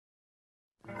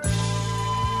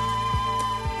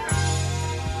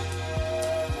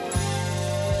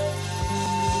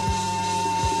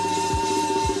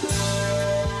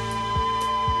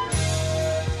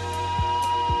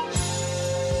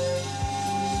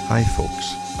Hi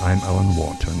folks, I'm Alan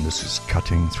Watt and this is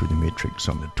Cutting Through the Matrix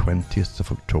on the 20th of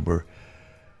October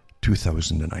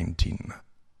 2019.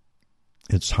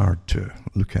 It's hard to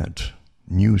look at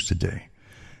news today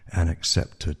and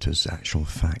accept it as actual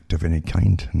fact of any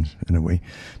kind in a way,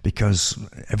 because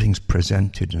everything's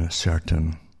presented in a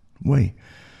certain way.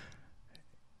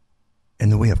 In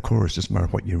the way, of course, it doesn't matter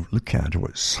what you look at or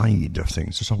what side of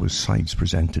things, there's always sides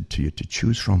presented to you to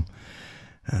choose from.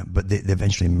 But they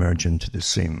eventually merge into the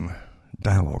same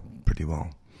dialogue pretty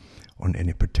well on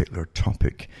any particular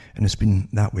topic. And it's been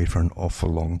that way for an awful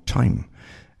long time.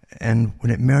 And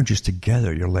when it merges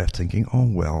together, you're left thinking, oh,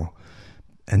 well.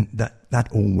 And that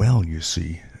oh, well, you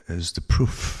see, is the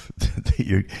proof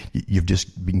that you've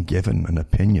just been given an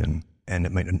opinion. And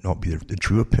it might not be the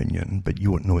true opinion, but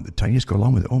you won't know at the time. You just go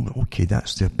along with it. Oh, okay,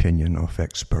 that's the opinion of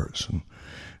experts.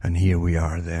 And here we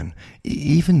are then.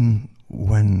 Even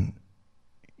when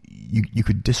you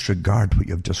could disregard what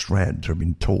you've just read or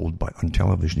been told on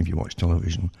television, if you watch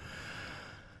television,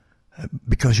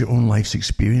 because your own life's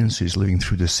experiences living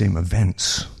through the same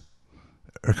events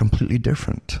are completely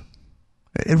different.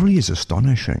 It really is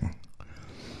astonishing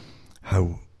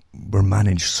how we're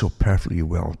managed so perfectly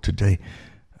well today.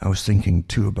 I was thinking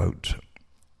too about,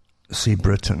 say,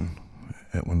 Britain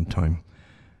at one time.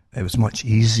 It was much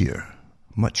easier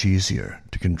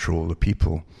to control the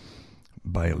people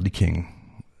by leaking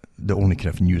the only kind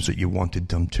of news that you wanted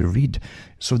them to read.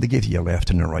 So they gave you a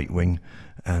left and a right wing,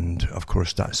 and of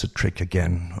course that's a trick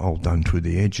again, all down through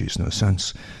the ages in a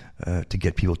sense, to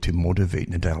get people to motivate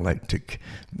in a dialectic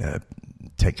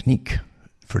technique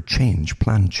for change,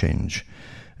 planned change.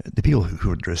 The people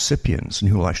who are the recipients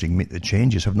and who will actually make the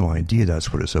changes have no idea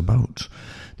that's what it's about.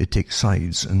 They take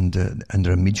sides and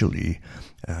they're immediately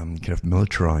kind of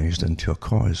militarized into a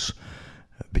cause.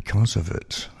 Because of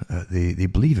it, they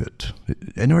believe it.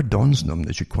 It never dawns on them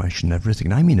that you question everything.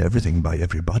 And I mean everything by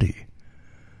everybody.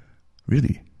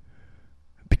 Really.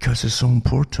 Because it's so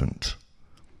important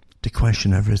to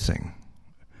question everything.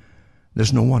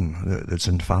 There's no one that's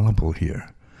infallible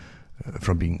here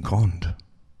from being conned.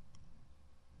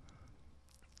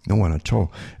 No one at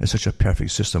all. It's such a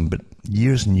perfect system. But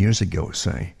years and years ago,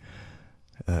 say,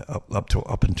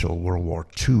 up until World War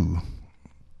II,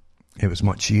 it was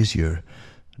much easier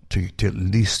to at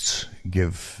least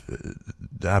give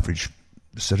the average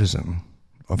citizen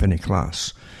of any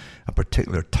class a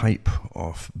particular type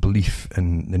of belief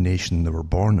in the nation they were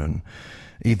born in,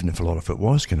 even if a lot of it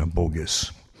was kind of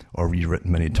bogus or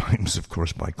rewritten many times, of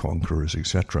course, by conquerors,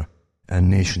 etc. And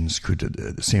nations could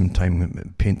at the same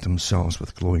time paint themselves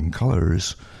with glowing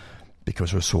colours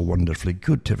because they're so wonderfully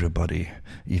good to everybody,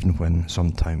 even when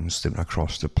sometimes they went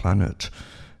across the planet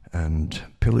and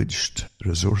pillaged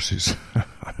resources.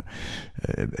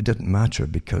 It didn't matter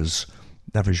because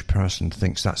the average person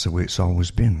thinks that's the way it's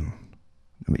always been.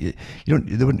 I mean,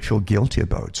 they wouldn't feel guilty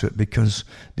about it because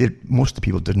most of the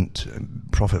people didn't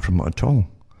profit from it at all.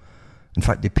 In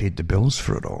fact, they paid the bills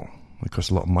for it all. It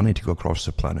cost a lot of money to go across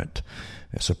the planet,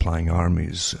 supplying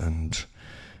armies and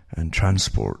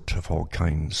transport of all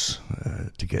kinds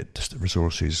to get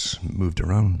resources moved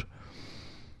around.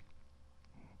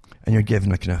 And you're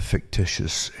given a kind of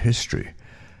fictitious history.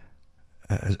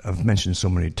 As I've mentioned so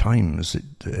many times,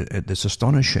 it's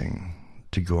astonishing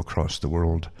to go across the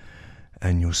world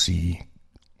and you'll see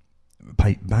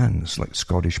pipe bands, like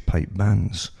Scottish pipe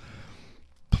bands,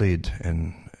 played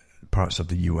in parts of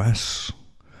the US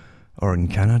or in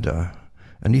Canada,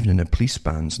 and even in the police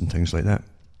bands and things like that,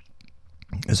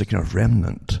 as a kind of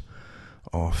remnant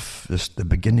of the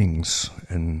beginnings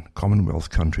in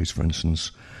Commonwealth countries, for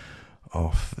instance,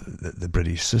 of the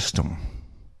British system.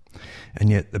 And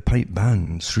yet the pipe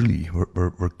bands really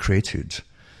were created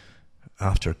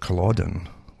after Culloden,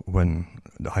 when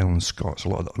the Highland Scots, a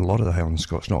lot of the Highland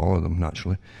Scots, not all of them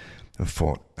naturally, have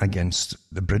fought against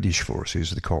the British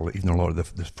forces, they call it, even though a lot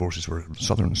of the forces were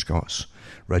Southern Scots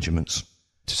regiments,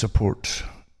 to support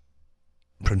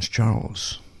Prince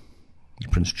Charles.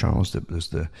 Prince Charles, that was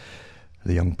the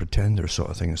young pretender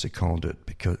sort of thing, as they called it,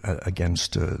 because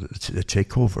against the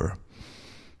takeover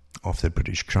of the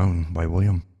British crown by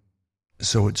William.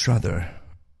 So it's rather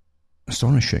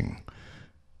astonishing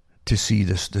to see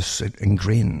this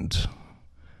ingrained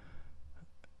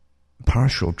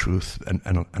partial truth and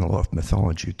a lot of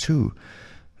mythology too,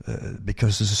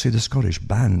 because, as I say, the Scottish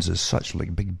bands as such,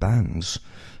 like big bands,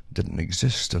 didn't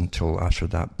exist until after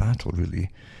that battle, really.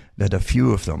 They had a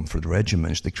few of them for the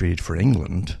regiments they created for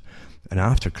England, and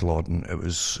after Culloden, it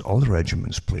was all the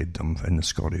regiments played them in the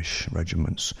Scottish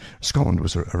regiments. Scotland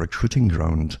was a recruiting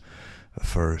ground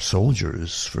for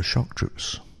soldiers, for shock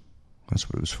troops. That's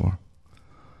what it was for.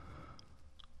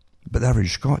 But the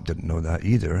average Scot didn't know that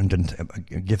either, and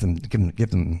didn't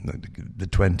give them the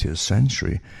 20th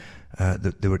century.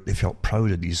 That they felt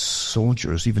proud of these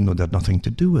soldiers, even though they had nothing to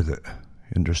do with it.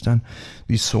 You understand?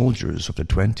 These soldiers of the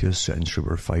 20th century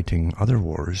were fighting other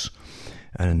wars,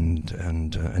 and in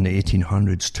the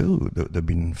 1800s too, they've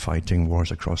been fighting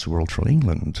wars across the world for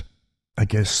England. I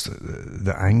guess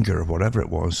the anger, whatever it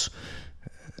was,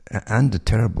 and the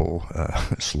terrible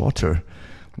slaughter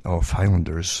of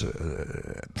Highlanders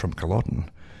from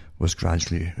Culloden was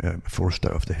gradually forced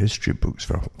out of the history books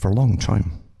for a long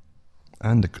time.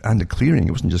 And the clearing,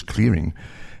 it wasn't just clearing,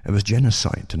 it was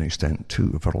genocide to an extent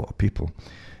too for a lot of people,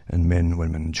 and men,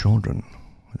 women and children.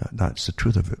 That's the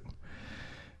truth of it.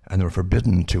 And they were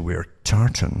forbidden to wear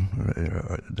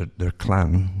tartan, their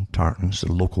clan tartans,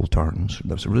 the local tartans.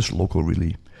 That was just local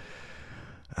really.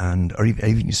 Or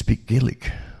even speak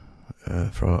Gaelic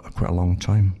for quite a long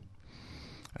time.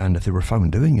 And if they were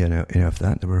found doing any of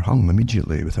that, they were hung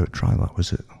immediately without trial. That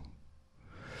was it.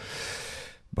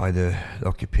 By the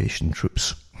occupation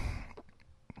troops.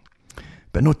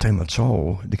 But no time at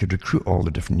all, they could recruit all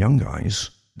the different young guys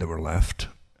that were left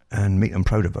and make them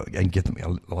proud of it and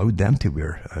allowed them to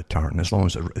wear a tartan as long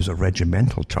as it was a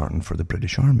regimental tartan for the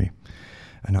British Army.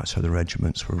 And that's how the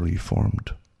regiments were really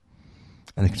formed.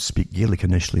 And they could speak Gaelic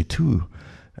initially too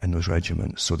in those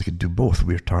regiments, so they could do both,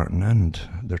 wear tartan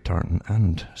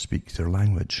and speak their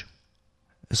language.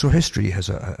 So history has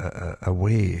a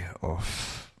way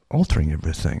of altering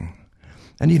everything,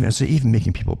 and even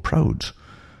making people proud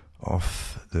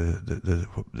of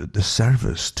the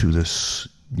service to this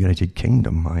United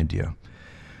Kingdom idea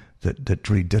that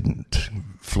really didn't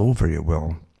flow very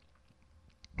well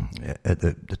at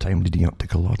the time leading up to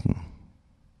Culloden.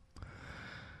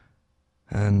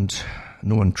 And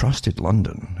no one trusted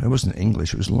London. It wasn't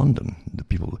English, it was London. The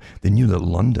people, they knew that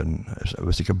London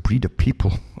was like a breed of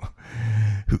people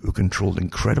who controlled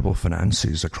incredible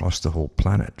finances across the whole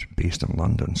planet based in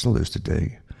London, still is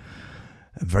today.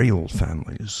 Very old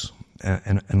families.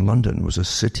 And London was a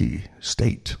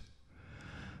city-state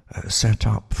set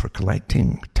up for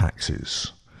collecting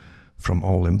taxes from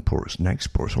all imports and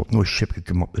exports. No ship could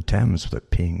come up the Thames without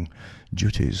paying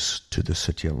duties to the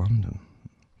city of London.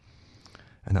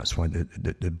 And that's why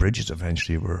the bridges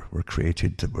eventually were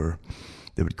created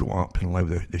they would go up and allow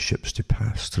the ships to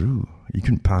pass through. You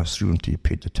couldn't pass through until you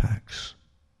paid the tax.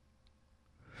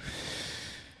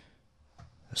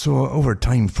 So over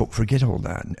time, folk forget all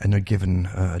that, and they're given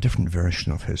a different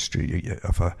version of history,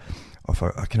 of a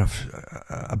kind of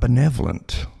a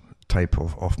benevolent type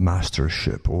of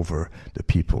mastership over the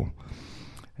people,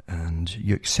 and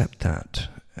you accept that.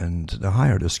 And the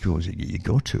higher the schools you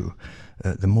go to,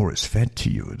 the more it's fed to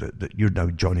you that you're now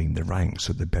joining the ranks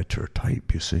of the better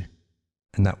type, you see.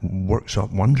 And that works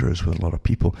up wonders with a lot of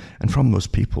people. And from those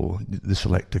people, they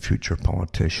select the future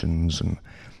politicians and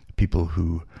people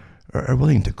who are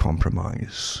willing to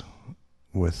compromise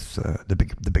with the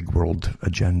big world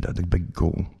agenda, the big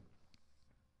goal.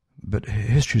 But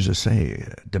history, as I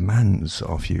say, demands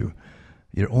of you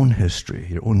your own history,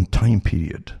 your own time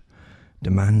period,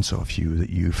 demands of you that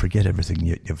you forget everything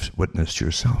you've witnessed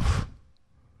yourself.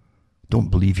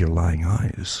 Don't believe your lying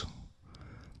eyes.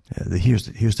 Here's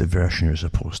the version you're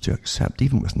supposed to accept,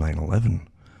 even with 9/11.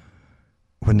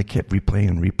 When they kept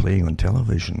replaying on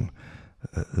television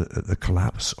the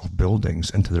collapse of buildings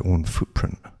into their own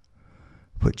footprint,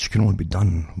 which can only be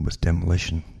done with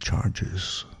demolition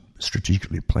charges,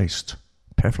 strategically placed,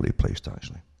 perfectly placed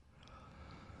actually.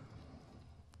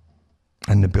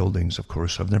 And the buildings, of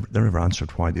course, they never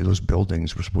answered why those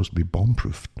buildings were supposed to be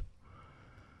bomb-proofed.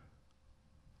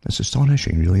 It's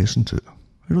astonishing, really, isn't it?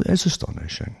 It really is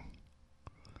astonishing.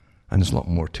 And there's a lot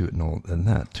more to it than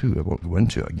that, too. I won't go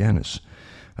into it again.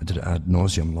 I did it ad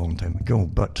nauseum a long time ago.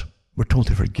 But we're told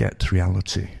to forget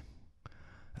reality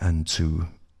and to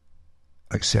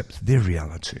accept their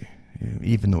reality,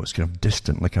 even though it's kind of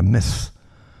distant, like a myth.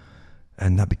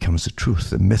 And that becomes the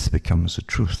truth. The myth becomes the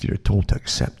truth. You're told to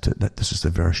accept it, that this is the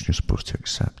version you're supposed to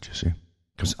accept, you see.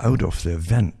 Because out of the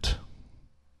event,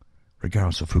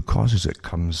 regardless of who causes it,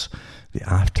 comes the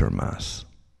aftermath.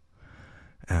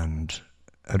 And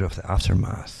out of the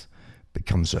aftermath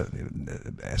becomes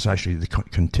it's actually the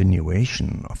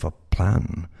continuation of a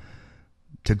plan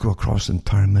to go across the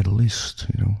entire Middle East,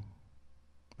 you know.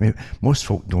 I mean, most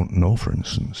folk don't know, for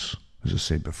instance, as I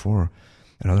said before,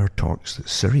 in other talks, that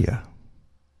Syria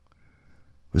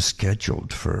was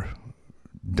scheduled for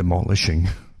demolishing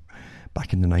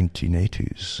back in the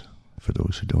 1980s, for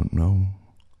those who don't know,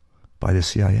 by the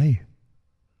CIA.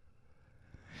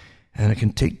 And it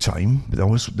can take time, but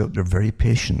they're very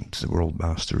patient, the world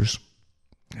masters.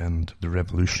 and the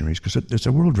revolutionaries, because there's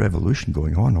a world revolution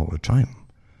going on all the time.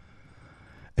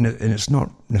 And it's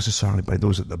not necessarily by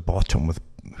those at the bottom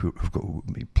who've got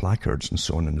placards and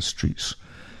so on in the streets.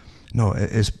 No,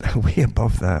 it's way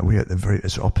above that. We're at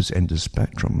it's opposite end of the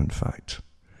spectrum, in fact.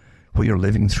 What you're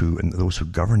living through and those who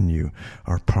govern you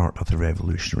are part of the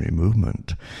revolutionary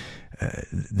movement.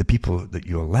 The people that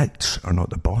you elect are not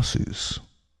the bosses.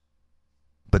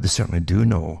 But they certainly do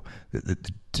know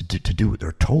that to do what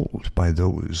they're told by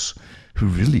those who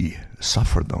really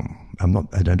suffer them. I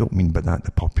don't mean by that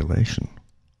the population.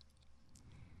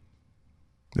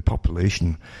 The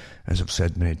population, as I've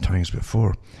said many times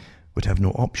before, would have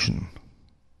no option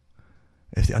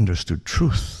if they understood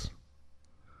truth.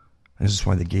 And this is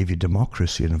why they gave you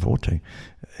democracy and voting,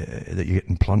 that you're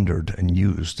getting plundered and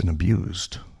used and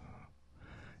abused.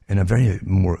 In a very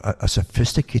a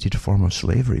sophisticated form of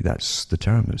slavery, that's the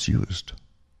term that's used.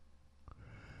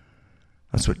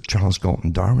 That's what Charles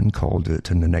Galton Darwin called it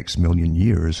in The Next Million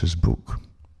Years, his book,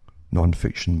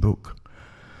 non-fiction book.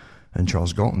 And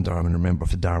Charles Galton Darwin, remember,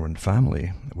 of the Darwin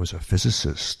family, was a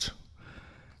physicist.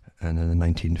 And in the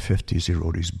 1950s, he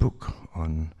wrote his book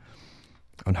on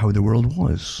how the world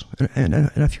was. And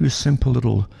a few simple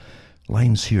little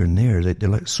lines here and there, they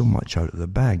let so much out of the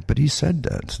bag. But he said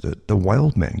that the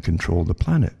wild men control the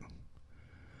planet.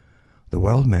 The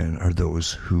wild men are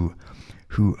those who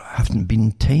haven't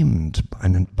been tamed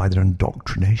by their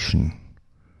indoctrination.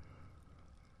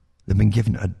 They've been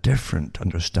given a different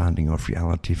understanding of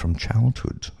reality from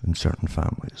childhood in certain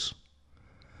families.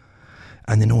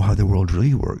 And they know how the world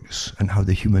really works and how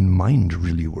the human mind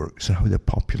really works and how the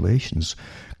populations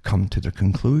come to their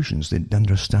conclusions. They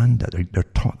understand that. They're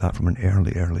taught that from an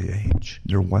early age.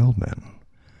 They're wild men.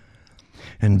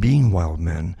 And being wild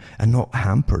men and not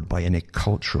hampered by any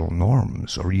cultural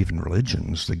norms or even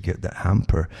religions that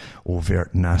hamper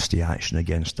overt nasty action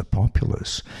against the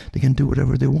populace, they can do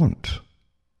whatever they want.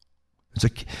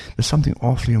 There's something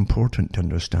awfully important to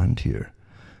understand here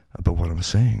about what I'm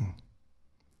saying.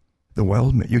 The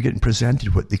wild men, you're getting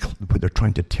presented what they're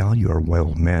trying to tell you are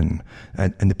wild men,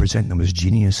 and they present them as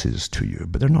geniuses to you,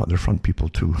 but they're not. They're front people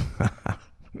too,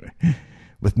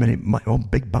 with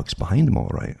big bucks behind them,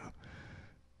 all right.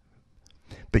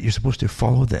 But you're supposed to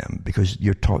follow them because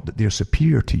you're taught that they're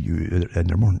superior to you and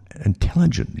they're more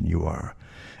intelligent than you are,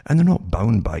 and they're not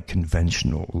bound by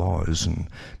conventional laws and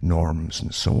norms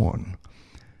and so on.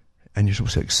 And you're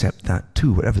supposed to accept that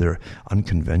too, whatever their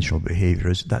unconventional behavior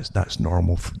is. That's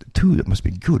normal too. That must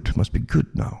be good. It must be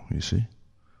good now. You see,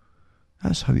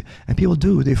 that's how. And people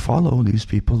do. They follow these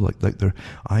people like they're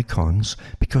icons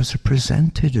because they're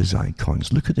presented as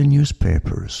icons. Look at the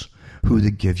newspapers, who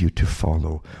they give you to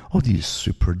follow. Oh, these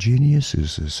super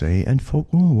geniuses, they say, and folk.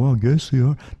 Oh, well, I guess they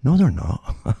are. No, they're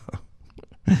not.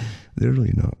 They're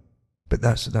really not. But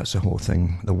that's the whole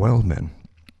thing. The wild men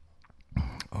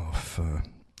of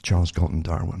Charles Galton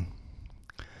Darwin,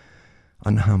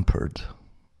 unhampered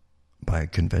by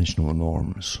conventional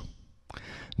norms.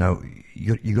 Now,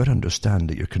 you got to understand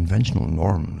that your conventional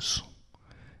norms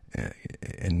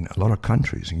in a lot of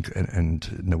countries and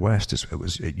in the West,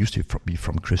 it used to be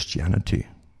from Christianity.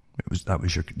 That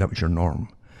was your norm,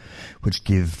 which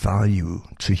gave value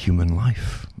to human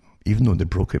life. Even though they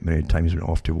broke it many times, went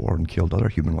off to war and killed other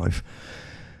human life,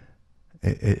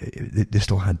 they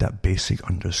still had that basic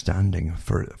understanding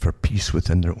for peace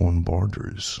within their own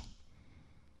borders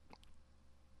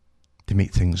to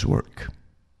make things work.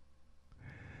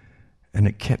 And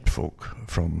it kept folk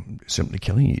from simply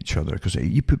killing each other, because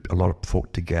you put a lot of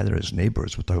folk together as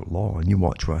neighbours without law, and you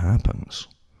watch what happens.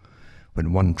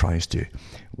 When one tries to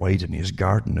widen his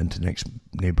garden into the next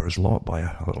neighbour's lot by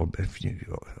a little bit,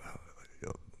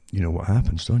 you know what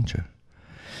happens, don't you?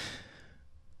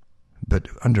 But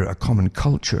under a common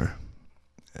culture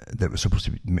that was supposed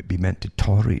to be meant to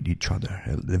tolerate each other,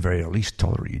 at the very least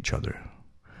tolerate each other,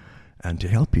 and to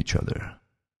help each other,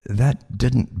 that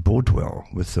didn't bode well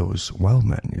with those wild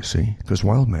men, you see, because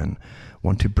wild men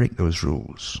want to break those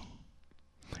rules.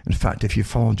 In fact, if you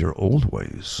followed your old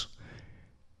ways,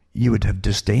 you would have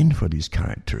disdain for these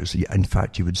characters. In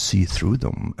fact, you would see through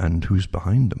them and who's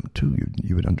behind them too.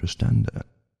 You would understand that.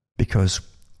 Because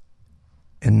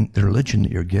in the religion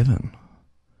that you're given,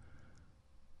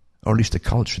 or at least the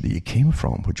culture that you came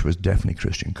from, which was definitely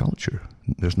Christian culture,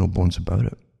 there's no bones about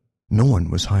it, no one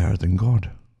was higher than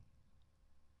God.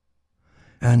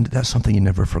 And that's something you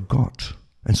never forgot.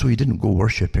 And so you didn't go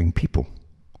worshipping people.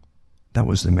 That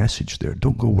was the message there.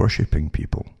 Don't go worshipping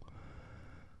people.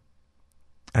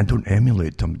 And don't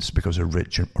emulate them just because they're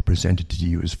rich or presented to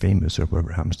you as famous or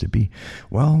whatever it happens to be.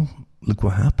 Well, look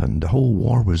what happened. The whole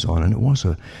war was on, and it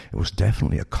was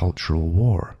definitely a cultural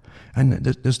war. And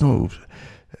there's no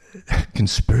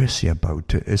conspiracy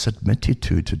about it is admitted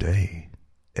to today.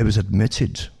 It was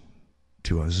admitted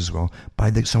to us as well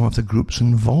by some of the groups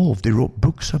involved. They wrote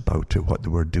books about it, what they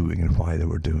were doing and why they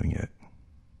were doing it.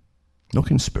 No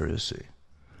conspiracy.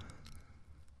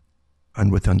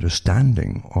 And with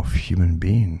understanding of human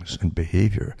beings and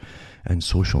behavior and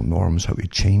social norms, how we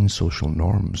change social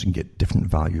norms and get different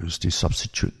values to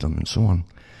substitute them and so on.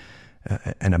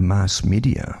 And a mass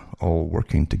media all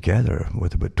working together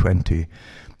with about 20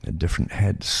 different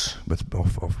heads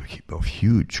of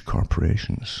huge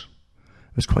corporations.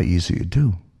 It was quite easy to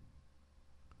do.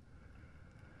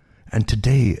 And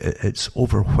today it's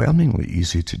overwhelmingly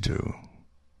easy to do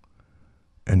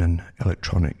in an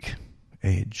electronic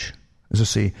age. As I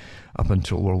say, up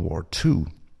until World War II,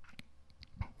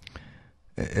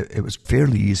 it was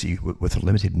fairly easy with a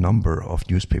limited number of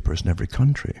newspapers in every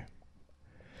country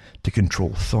to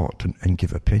control thought and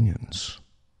give opinions.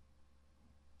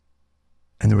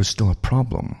 And there was still a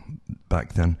problem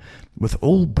back then with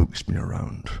old books being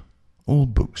around.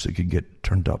 Old books that could get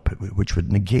turned up, which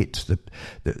would negate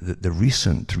the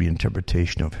recent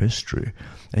reinterpretation of history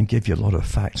and give you a lot of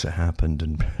facts that happened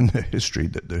in the history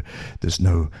that's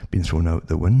now been thrown out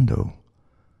the window.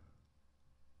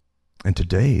 And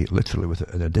today, literally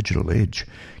in a digital age,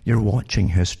 you're watching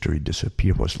history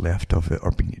disappear, what's left of it,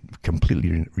 or being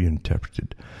completely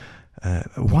reinterpreted.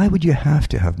 Why would you have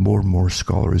to have more and more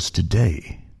scholars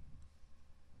today,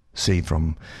 say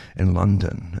from in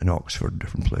London, in Oxford,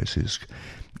 different places,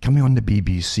 coming on the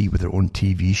BBC with their own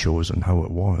TV shows on how it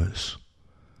was,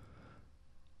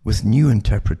 with new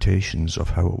interpretations of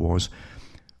how it was,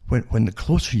 when the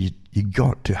closer you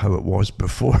got to how it was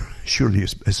before, surely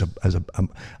as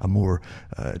a more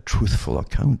truthful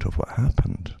account of what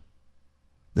happened.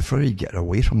 The further you get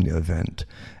away from the event,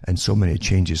 and so many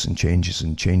changes of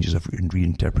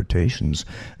reinterpretations,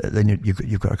 then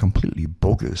you've got a completely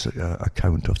bogus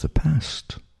account of the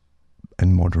past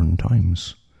in modern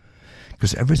times.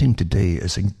 Because everything today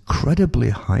is incredibly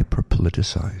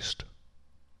hyper-politicized.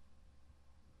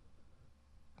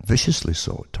 Viciously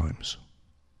so at times.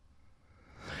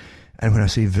 And when I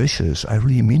say vicious, I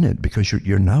really mean it, because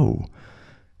you're now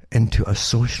into a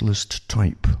socialist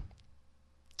type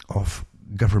of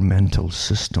governmental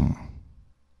system.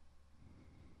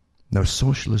 Now,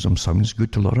 socialism sounds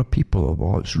good to a lot of people.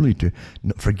 Well, it's really to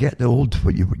forget the old,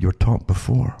 what you were taught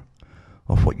before,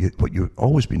 of what you've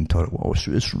always been taught. Well,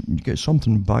 it's you get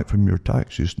something back from your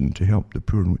taxes and to help the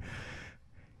poor.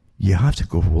 You have to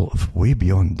go way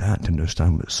beyond that to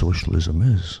understand what socialism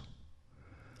is.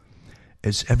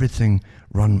 It's everything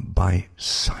run by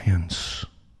science,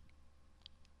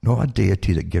 not a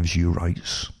deity that gives you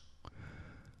rights,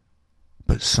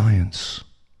 but science,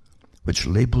 which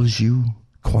labels you,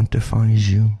 quantifies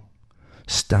you,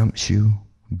 stamps you,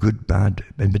 good, bad,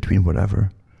 in between, whatever,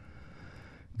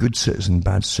 good citizen,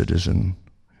 bad citizen,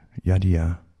 yada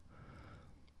yada,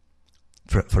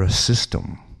 for a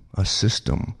system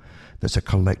that's a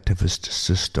collectivist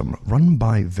system run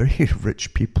by very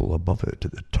rich people above it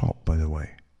at the top, by the way,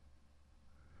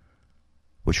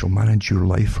 which will manage your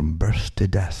life from birth to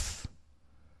death.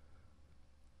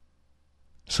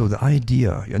 So the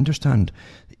idea, you understand,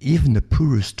 even the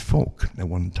poorest folk at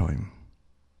one time,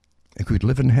 it could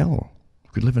live in hell.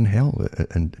 Could live in hell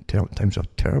in times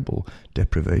of terrible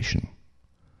deprivation.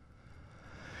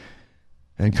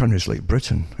 In countries like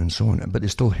Britain and so on, but they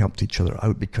still helped each other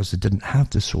out because they didn't have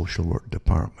the social work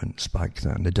departments back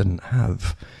then. They didn't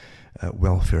have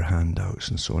welfare handouts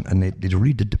and so on, and they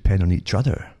really did depend on each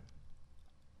other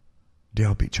to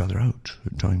help each other out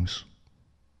at times.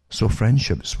 So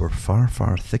friendships were far,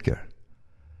 far thicker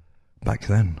back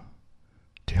then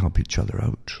to help each other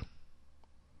out.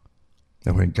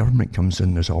 Now when government comes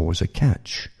in, there's always a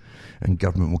catch, and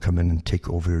government will come in and take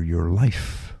over your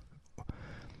life.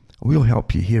 We'll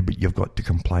help you here, but you've got to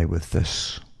comply with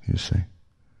this, you see.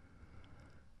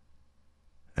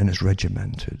 And it's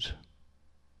regimented.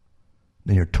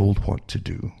 Then you're told what to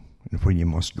do and where you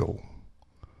must go,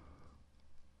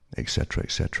 etc.,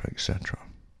 etc., etc.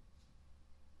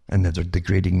 And they're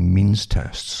degrading means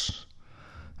tests.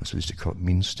 That's what they used to call it,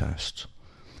 means tests,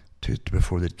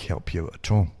 before they'd help you out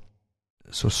at all.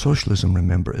 So socialism,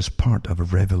 remember, is part of a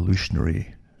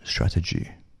revolutionary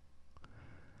strategy.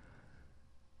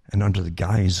 And under the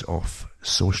guise of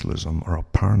socialism, or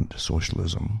apparent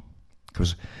socialism,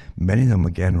 because many of them,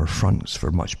 again, are fronts for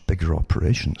much bigger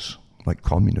operations, like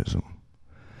communism.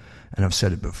 And I've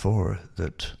said it before,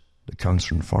 that the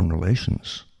Council on Foreign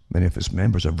Relations, many of its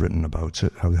members have written about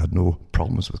it, how they had no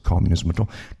problems with communism at all.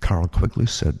 Carl Quigley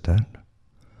said that.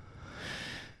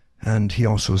 And he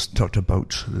also talked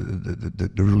about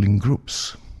the ruling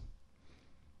groups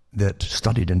that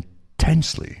studied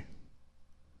intensely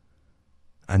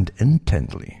and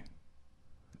intently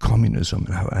communism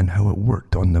and how it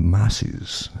worked on the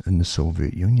masses in the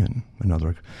Soviet Union and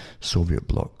other Soviet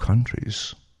bloc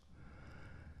countries.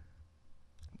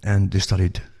 And they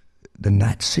studied the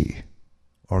Nazi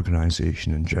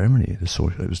organization in Germany,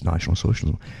 it was National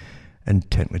Socialism,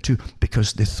 intently too,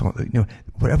 because they thought that,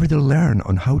 whatever they learn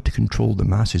on how to control the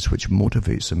masses, which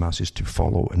motivates the masses to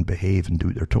follow and behave and do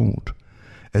what they're told,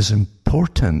 is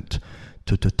important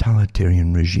to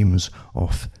totalitarian regimes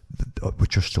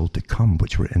which are still to come,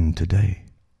 which we're in today.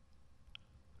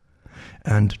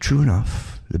 And true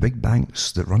enough, the big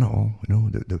banks that run it all,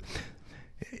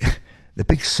 the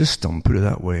big system, put it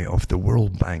that way, of the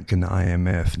World Bank and the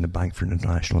IMF and the Bank for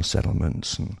International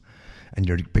Settlements and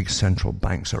your big central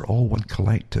banks are all one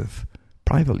collective,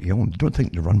 privately owned. Don't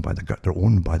think they're they're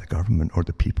owned by the government or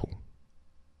the people.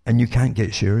 And you can't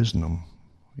get shares in them.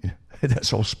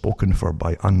 That's all spoken for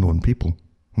by unknown people.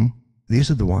 These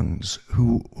are the ones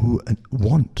who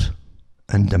want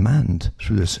and demand,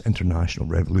 through this international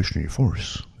revolutionary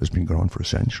force that's been going on for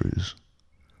centuries,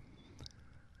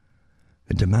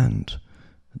 they demand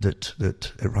that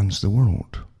it runs the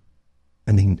world.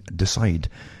 And they can decide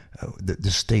the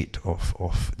state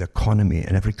of the economy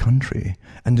in every country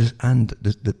and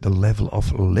the level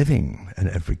of living in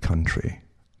every country.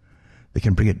 They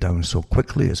can bring it down so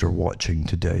quickly, as we're watching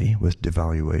today with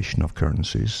devaluation of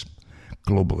currencies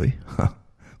globally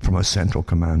from a central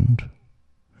command,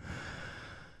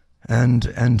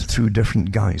 and through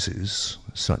different guises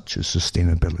such as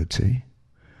sustainability.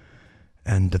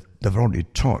 And they've already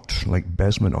taught, like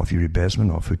Yuri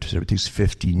Bezmenov, who said it takes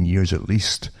 15 years at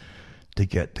least to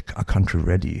get a country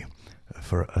ready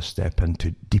for a step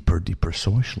into deeper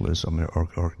socialism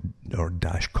or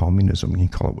dash communism. You can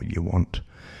call it what you want,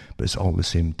 but it's all the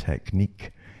same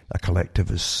technique, a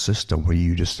collectivist system where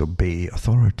you just obey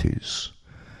authorities.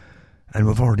 And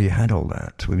we've already had all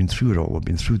that. We've been through it all. We've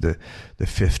been through the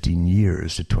 15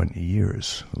 years to 20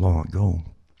 years long ago.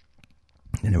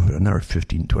 And another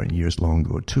 15, 20 years long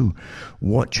ago too,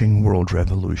 watching world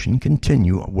revolution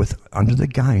continue under the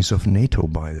guise of NATO,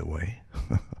 by the way.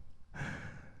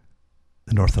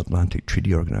 The North Atlantic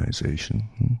Treaty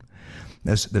Organization.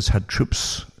 That's had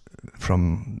troops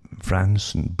from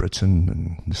France and Britain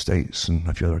and the States and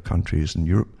a few other countries in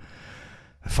Europe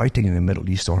fighting in the Middle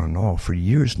East on and off for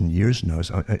years and years now.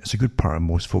 It's a good part of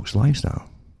most folks' lives now.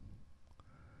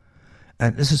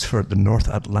 And this is for the North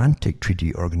Atlantic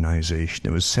Treaty Organization.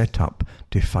 It was set up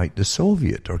to fight the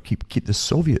Soviet, or keep the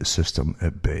Soviet system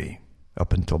at bay,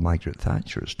 up until Margaret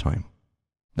Thatcher's time.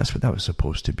 That's what that was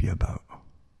supposed to be about.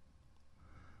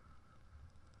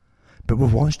 But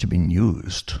we've watched it being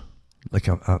used like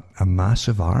a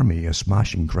massive army, a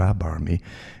smash and grab army,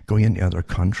 going into other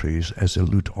countries as they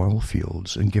loot oil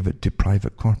fields and give it to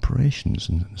private corporations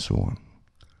and so on.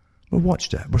 We've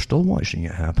watched it. We're still watching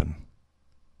it happen.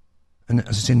 And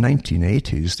as I say,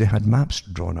 1980s, they had maps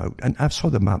drawn out. And I saw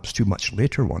the maps too, much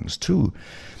later ones too,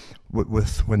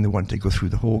 with when they wanted to go through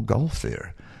the whole Gulf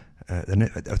there,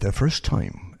 the first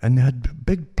time. And they had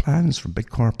big plans for big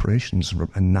corporations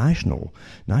and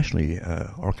nationally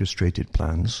orchestrated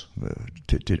plans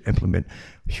to implement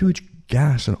huge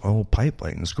gas and oil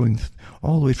pipelines going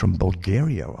all the way from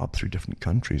Bulgaria up through different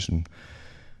countries and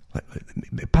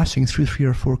passing through 3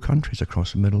 or 4 countries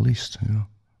across the Middle East,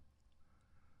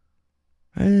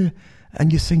 And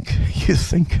you think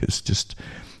it's just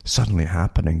suddenly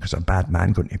happening because a bad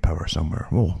man got into power somewhere.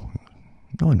 Oh,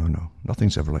 no.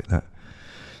 Nothing's ever like that.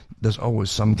 There's always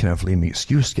some kind of lame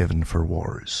excuse given for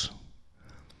wars.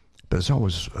 But there's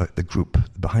always the group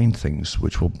behind things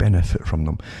which will benefit from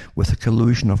them, with a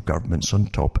collusion of governments on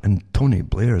top. And Tony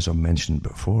Blair, as I mentioned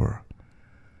before,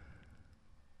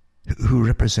 who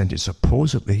represented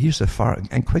supposedly, he's the far,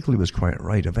 and Quigley was quite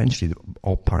right, eventually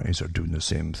all parties are doing the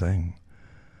same thing.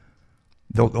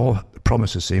 They'll all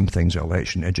promise the same things: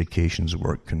 election, education's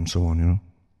work, and so on,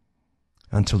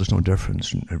 until there's no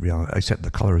difference in reality, except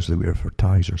the colours they wear for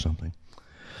ties or something.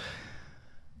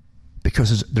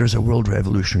 Because there's a world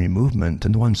revolutionary movement,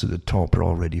 and the ones at the top are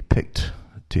already picked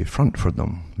to front for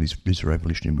them, these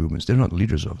revolutionary movements. They're not the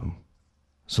leaders of them.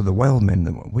 So the wild men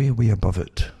that went way, way above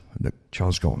it, that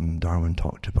Charles Galton Darwin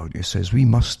talked about, he says, we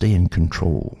must stay in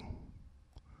control.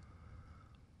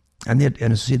 And as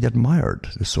I say, they admired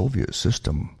the Soviet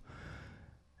system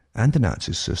and the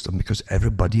Nazi system because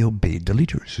everybody obeyed the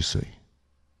leaders, you see.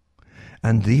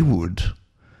 And they would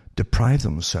deprive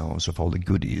themselves of all the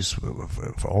goodies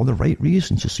for all the right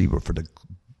reasons, you see, but for the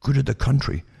good of the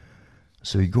country.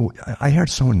 So you go. I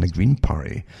heard someone in the Green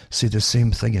Party say the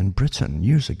same thing in Britain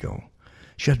years ago.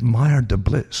 She admired the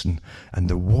Blitz and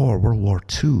the war, World War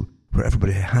II, where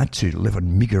everybody had to live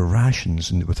on meagre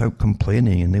rations and without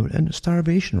complaining, and they were in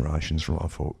starvation rations for a lot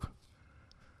of folk.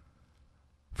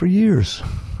 For years.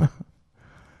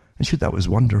 And sure, that was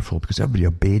wonderful because everybody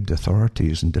obeyed the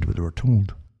authorities and did what they were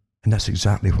told. And that's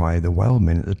exactly why the wild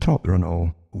men at the top, they're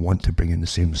all want to bring in the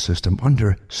same system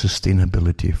under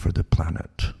sustainability for the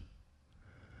planet.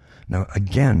 Now,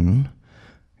 again,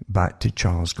 back to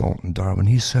Charles Galton Darwin,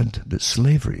 he said that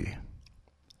slavery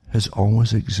has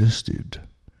always existed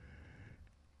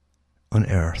on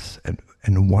Earth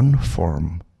in one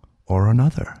form or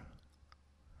another.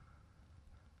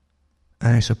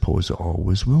 And I suppose it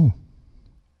always will.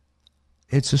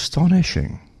 It's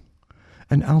astonishing.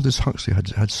 And Aldous Huxley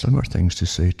had similar things to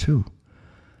say too.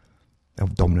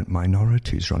 Of dominant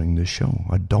minorities running the show.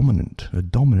 A dominant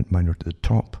minority at the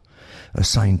top. A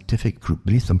scientific group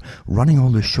beneath them running all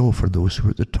the show for those who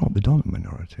are at the top, the dominant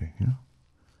minority, you know.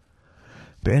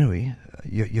 But anyway,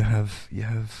 you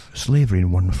have slavery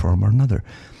in one form or another.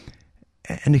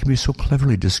 And it can be so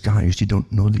cleverly disguised you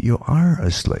don't know that you are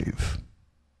a slave.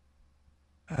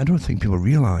 I don't think people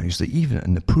realize that even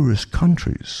in the poorest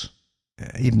countries,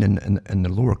 even in the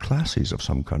lower classes of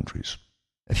some countries,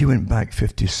 if you went back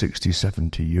 50, 60,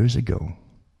 70 years ago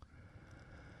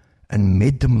and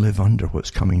made them live under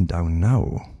what's coming down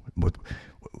now,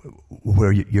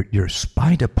 where you're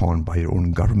spied upon by your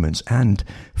own governments and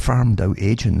farmed out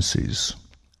agencies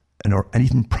and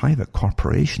even private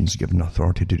corporations given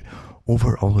authority to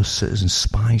over all the citizens,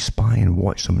 spy and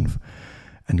watch them,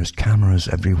 and there's cameras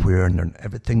everywhere, and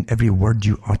everything, every word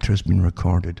you utter has been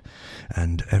recorded,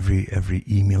 and every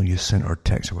email you sent or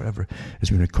text or whatever has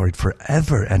been recorded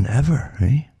forever and ever,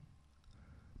 eh?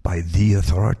 By the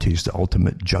authorities, the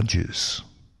ultimate judges.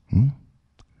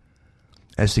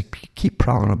 As they keep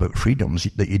prowling about freedoms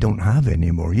that you don't have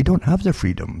anymore. You don't have the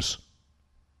freedoms.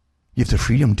 You have the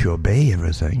freedom to obey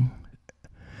everything.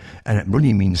 And it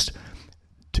really means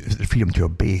the freedom to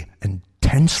obey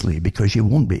intensely, because you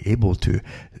won't be able to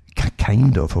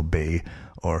kind of obey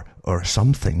or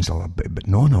some things I'll obey. But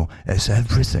no, it's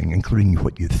everything, including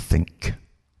what you think.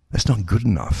 It's not good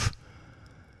enough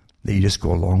that you just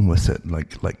go along with it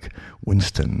like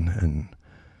Winston in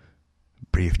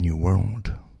Brave New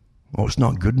World. Oh, it's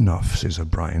not good enough, says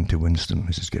O'Brien to Winston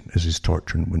as he's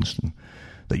torturing Winston,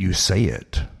 that you say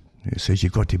it. He says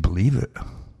you've got to believe it.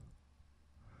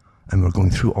 And we're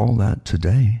going through all that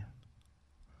today.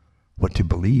 What to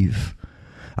believe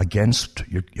against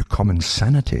your common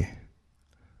sanity.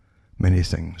 Many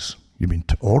things you've been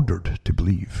ordered to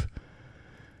believe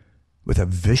with a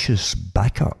vicious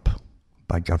backup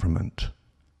by government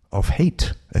of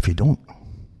hate if you don't.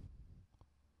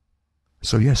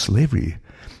 So yes, slavery,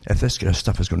 if this kind of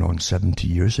stuff was going on 70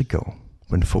 years ago,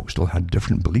 when folks still had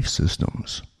different belief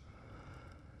systems,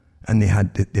 and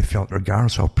they felt,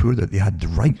 regardless how poor, that they had the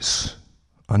rights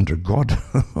under God,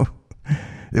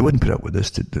 they wouldn't put up with this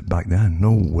back then.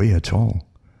 No way at all.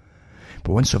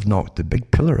 But once they've knocked the big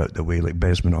pillar out the way, like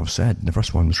Bezmenov said, the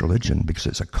first one was religion, because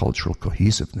it's a cultural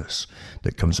cohesiveness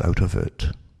that comes out of it.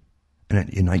 And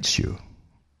it unites you,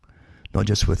 not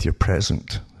just with your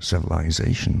present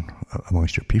civilization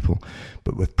amongst your people,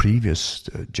 but with previous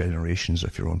generations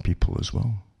of your own people as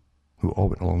well, who all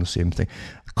went along the same thing.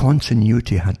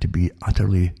 Continuity had to be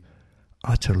utterly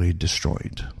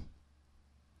destroyed,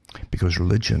 because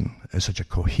religion is such a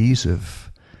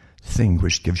cohesive thing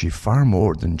which gives you far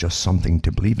more than just something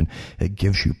to believe in. It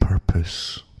gives you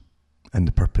purpose, and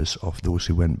the purpose of those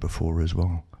who went before as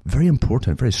well. Very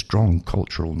important, very strong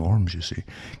cultural norms, you see,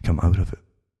 come out of it.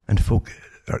 And folk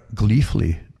are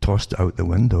gleefully tossed out the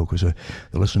window because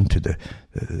they listen to the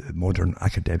modern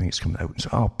academics come out and say,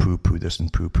 oh, poo-poo this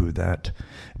and poo-poo that.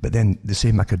 But then the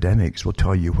same academics will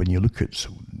tell you, when you look at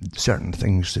certain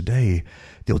things today,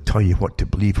 they'll tell you what to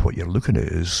believe, what you're looking at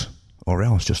is, or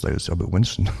else, just like it's about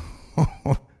Winston.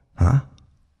 Huh?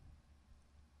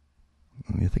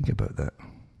 When you think about that.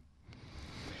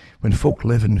 When folk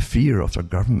live in fear of their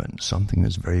government, something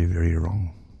is very, very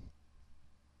wrong.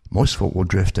 Most folk will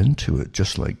drift into it,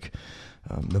 just like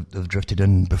they've drifted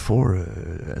in before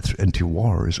into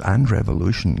wars and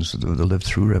revolutions. They live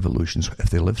through revolutions,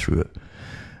 if they live through it,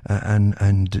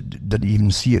 and didn't even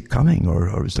see it coming,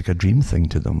 or it's like a dream thing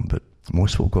to them. But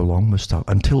most folk go along with stuff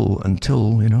until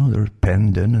you know, they're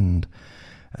penned in and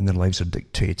their lives are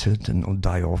dictated, and they'll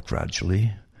die off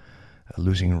gradually,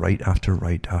 losing right after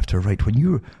right after right. When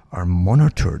you are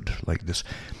monitored like this,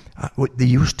 what they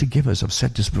used to give us, I've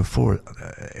said this before,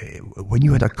 when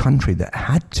you had a country that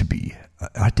had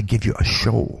to give you a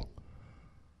show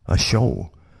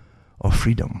of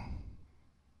freedom,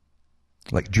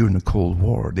 Like during the Cold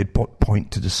War, they'd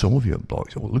point to the Soviet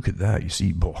bloc. Oh, look at that. You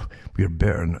see, we're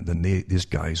better than these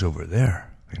guys over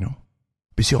there, you know.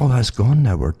 But see, all that's gone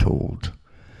now, we're told.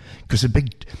 Because the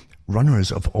big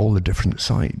runners of all the different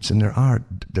sides, and there are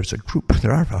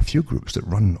a few groups that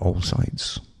run all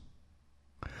sides.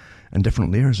 And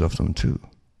different layers of them too.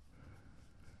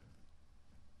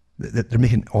 They're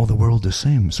making all the world the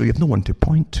same, so you have no one to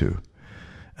point to.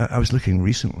 I was looking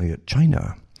recently at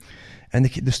China, and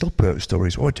they still put out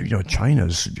stories. Oh, you know,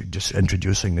 China's just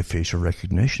introducing the facial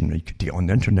recognition. You could get on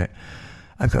the internet.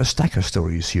 I've got a stack of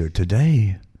stories here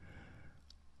today.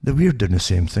 We're doing the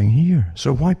same thing here.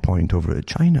 So why point over at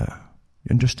China?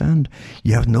 You understand?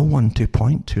 You have no one to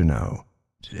point to now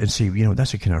and say, you know,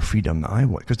 that's the kind of freedom that I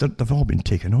want, because they've all been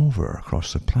taken over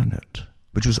across the planet,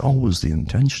 which was always the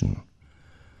intention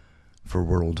for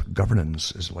world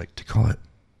governance, as I like to call it.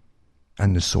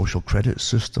 And the social credit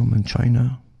system in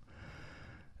China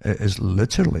is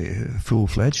literally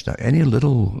full-fledged now. Any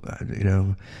little,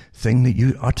 thing that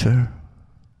you utter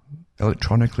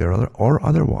electronically or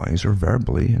otherwise, or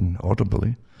verbally and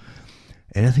audibly,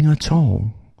 anything at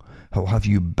all, will have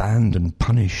you banned and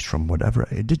punished from whatever,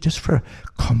 just for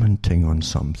commenting on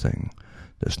something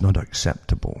that's not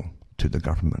acceptable to the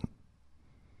government.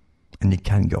 And you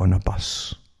can't get on a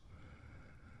bus.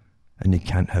 And you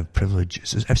can't have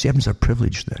privileges. FCMs are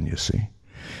privileged then, you see.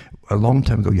 A long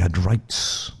time ago you had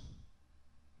rights,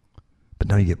 but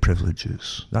now you get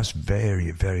privileges. That's very,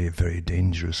 very, very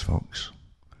dangerous, folks,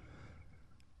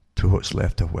 to what's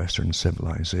left of Western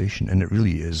civilization. And it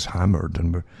really is hammered.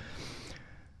 And we're,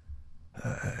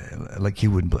 like you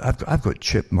wouldn't. I've got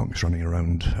chipmunks running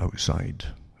around outside,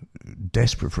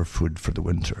 desperate for food for the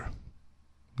winter.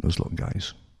 Those little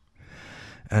guys.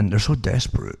 And they're so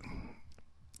desperate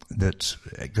that,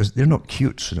 because they're not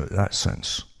cute in that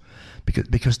sense,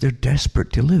 because they're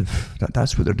desperate to live.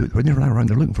 That's what they're doing. When they run around,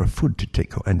 they're looking for food to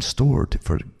take and store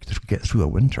to get through a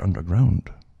winter underground.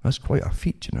 That's quite a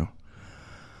feat, you know.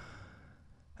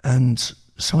 And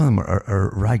some of them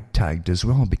are ragtagged as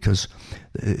well, because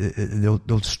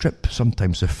they'll strip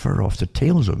sometimes the fur off the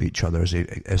tails of each other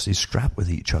as they scrap with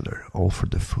each other, all for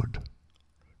the food.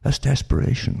 That's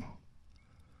desperation.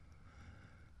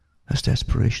 That's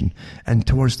desperation. And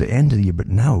towards the end of the year, but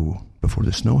now, before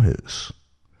the snow hits,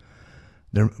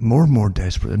 they're more and more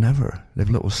desperate than ever. They have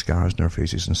little scars in their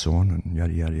faces and so on, and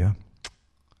yada, yada, yada.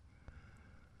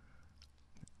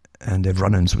 And they've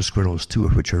run-ins with squirrels too,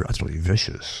 which are utterly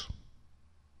vicious.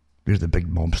 They're the big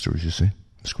mobsters, you see,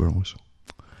 squirrels.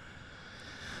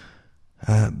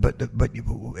 But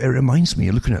it reminds me,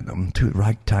 looking at them, too,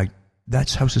 ragtag,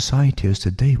 that's how society is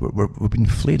today. We've been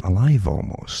flayed alive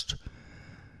almost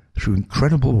through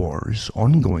incredible wars,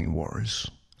 ongoing wars.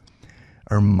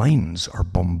 Our minds are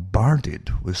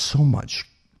bombarded with so much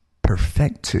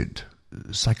perfected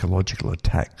psychological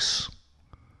attacks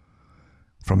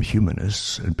from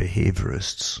humanists and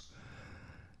behaviorists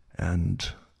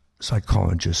and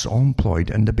psychologists, all employed,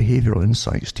 and the behavioral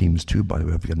insights teams too, by the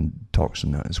way. I've given talks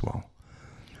on that as well.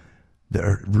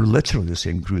 They're literally the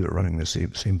same group that are running the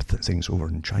same things over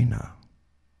in China.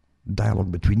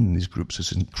 Dialogue between these groups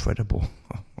is incredible.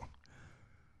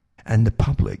 And the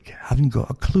public haven't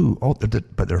got a clue,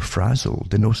 but they're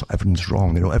frazzled. They know everything's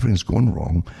wrong. They know everything's going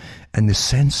wrong, and they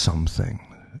sense something.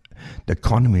 The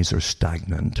economies are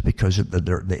stagnant because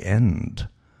they're at the end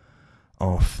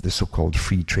of the so-called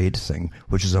free trade thing,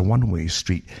 which is a one-way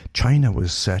street. China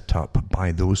was set up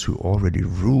by those who already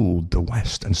ruled the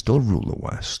West and still rule the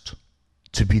West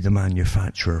to be the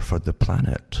manufacturer for the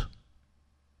planet.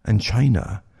 And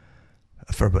China,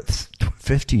 for about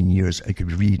 15 years, it could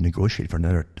be renegotiated for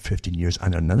another 15 years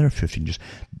and another 15 years,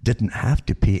 didn't have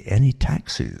to pay any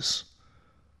taxes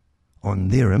on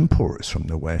their imports from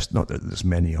the West. Not that there's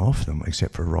many of them,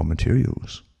 except for raw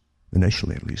materials,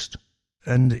 initially at least.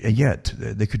 And yet,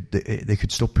 they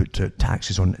could still put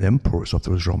taxes on imports of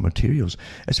those raw materials.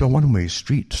 It's a one-way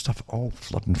street, stuff all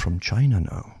flooding from China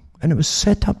now. And it was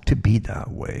set up to be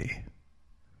that way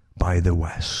by the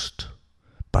West,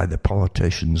 by the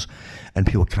politicians, and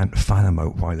people can't fathom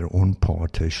out why their own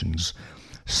politicians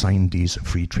signed these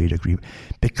free trade agreements,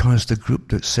 because the group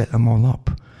that set them all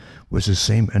up was the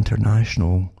same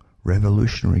international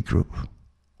revolutionary group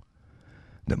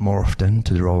that morphed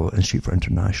into the Royal Institute for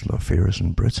International Affairs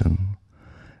in Britain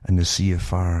and the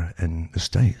CFR in the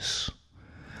States,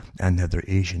 and they have their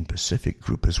Asian Pacific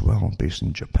group as well, based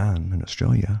in Japan and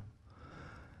Australia,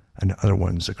 and other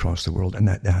ones across the world, and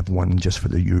they have one just for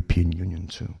the European Union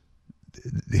too.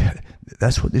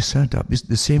 That's what they set up.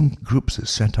 The same groups that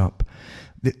set up,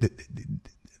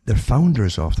 the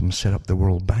founders of them set up the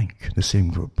World Bank, the same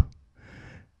group,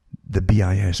 the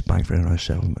BIS, Bank for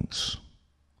International Settlements,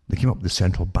 They came up with the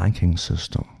central banking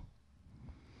system.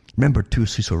 Remember too,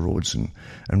 Cecil Rhodes and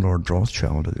Lord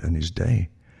Rothschild in his day.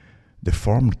 They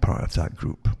formed part of that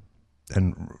group.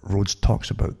 And Rhodes talks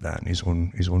about that in his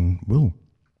own will.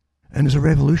 And it's a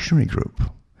revolutionary group.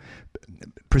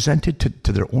 Presented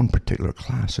to their own particular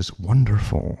class as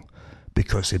wonderful,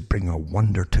 because they bring a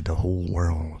wonder to the whole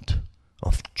world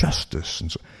of justice.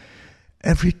 And so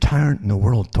every tyrant in the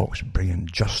world talks of bringing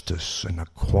justice and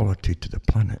equality to the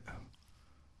planet.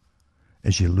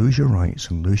 As you lose your rights,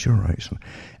 and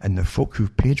the folk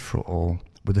who've paid for it all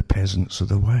were the peasants of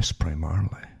the West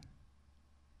primarily.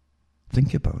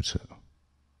 Think about it.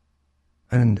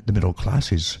 And the middle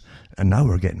classes, and now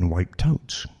we're getting wiped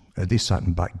out. They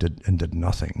sat back and did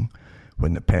nothing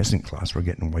when the peasant class were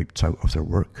getting wiped out of their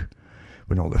work,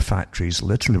 when all the factories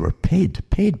literally were paid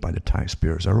by the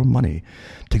taxpayers, our own money,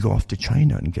 to go off to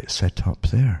China and get set up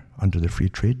there under the free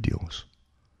trade deals.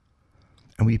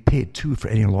 And we paid too for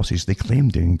any losses they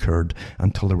claimed they incurred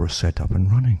until they were set up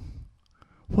and running.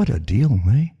 What a deal,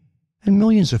 eh? And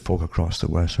millions of folk across the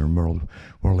Western world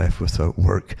were left without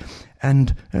work.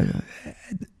 And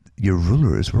your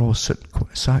rulers were all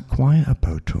sat quiet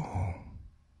about it all.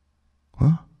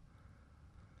 Huh?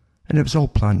 And it was all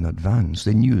planned in advance.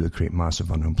 They knew they'd create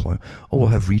massive unemployment. Oh, we'll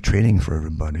have retraining for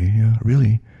everybody. Yeah,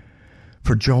 really.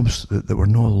 For jobs that were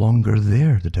no longer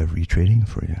there, they'd have retraining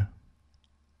for you.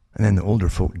 And then the older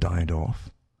folk died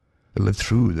off. They lived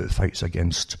through the fights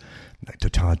against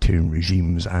totalitarian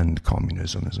regimes and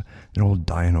communism. They're all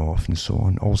dying off and so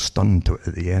on, all stunned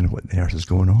at the end what the earth is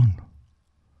going on.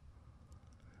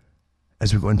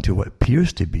 As we go into what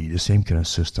appears to be the same kind of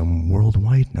system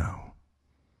worldwide now.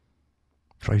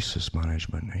 Crisis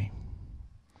management, eh?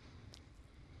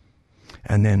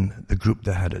 And then the group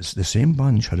that had us, the same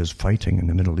bunch had us fighting in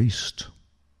the Middle East.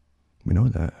 We know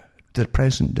that. To the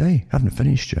present day, haven't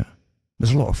finished yet.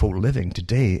 There's a lot of folk living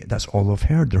today, that's all they've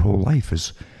heard their whole life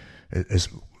is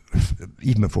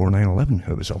even before 9/11,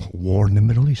 it was a war in the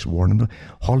Middle East,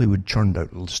 Hollywood churned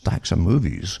out stacks of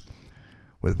movies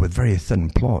with very thin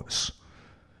plots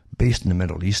based in the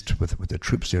Middle East with the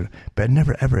troops there, but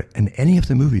never ever in any of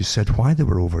the movies said why they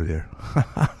were over there.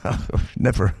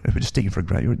 Never. It was just taken for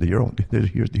granted. Here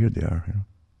they are. You know?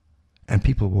 And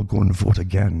people will go and vote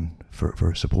again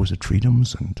for supposed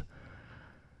freedoms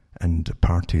and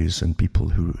parties and people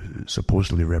who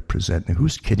supposedly represent them.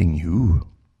 Who's kidding you?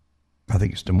 I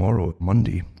think it's tomorrow,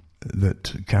 Monday,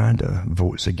 that Canada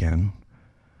votes again.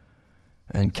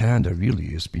 And Canada really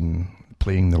has been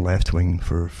playing the left wing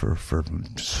for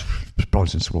probably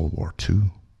since World War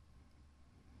II.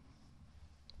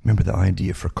 Remember the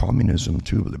idea for communism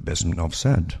too, that Brezhnev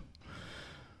said,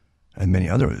 and many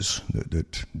others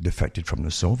that defected from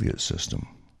the Soviet system.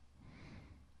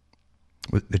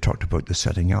 They talked about the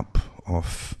setting up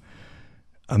of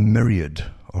a myriad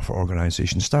of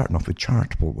organizations, starting off with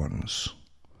charitable ones.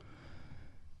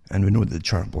 And we know that the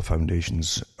charitable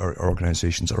foundations or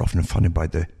organizations are often funded by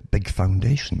the big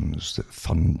foundations that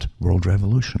fund world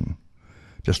revolution.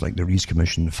 Just like the Rees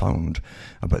Commission found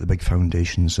about the big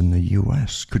foundations in the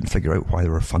US. Couldn't figure out why they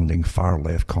were funding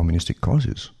far-left communistic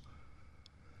causes.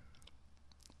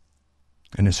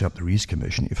 And they set up the Rees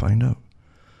Commission to find out.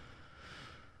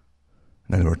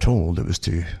 Now they were told it was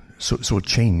to so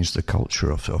change the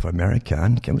culture of America,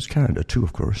 and it was Canada too,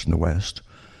 of course, in the West,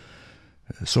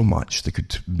 so much they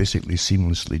could basically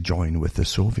seamlessly join with the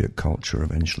Soviet culture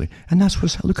eventually. And that's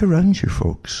what's, look around you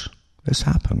folks, this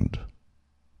happened.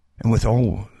 And with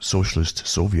all socialist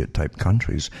Soviet-type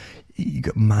countries, you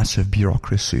got massive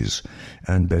bureaucracies.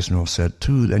 And Brezhnev said,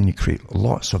 too, then you create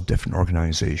lots of different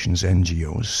organizations,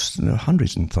 NGOs,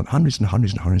 hundreds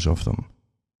of them.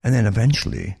 And then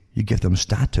eventually, you give them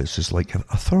status as like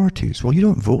authorities. Well, you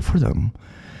don't vote for them.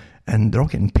 And they're all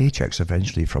getting paychecks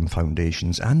eventually from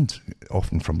foundations and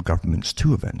often from governments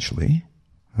too eventually,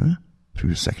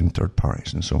 through second, third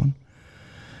parties and so on.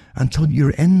 Until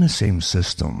you're in the same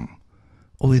system,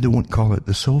 only they won't call it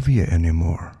the Soviet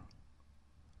anymore.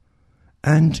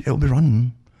 And it'll be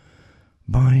run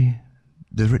by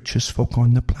the richest folk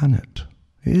on the planet.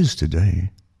 It is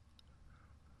today.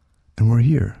 And we're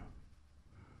here.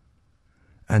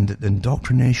 And the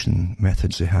indoctrination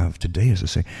methods they have today, as I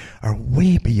say, are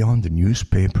way beyond the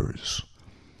newspapers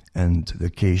and the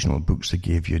occasional books they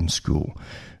gave you in school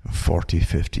 40,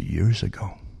 50 years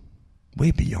ago.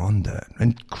 Way beyond that.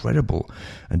 Incredible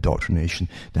indoctrination.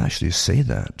 They actually say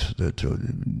that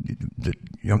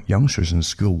youngsters in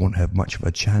school won't have much of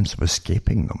a chance of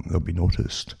escaping them. They'll be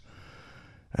noticed.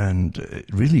 And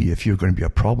really, if you're going to be a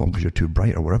problem because you're too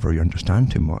bright or whatever, you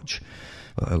understand too much,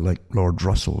 like Lord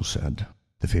Russell said,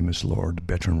 the famous Lord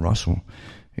Bertrand Russell,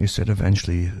 he said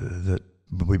eventually that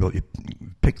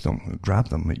pick them, grab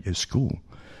them at school.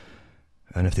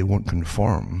 And if they won't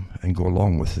conform and go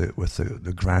along with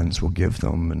the grants we'll give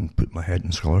them and put my head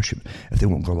in scholarship, if they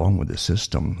won't go along with the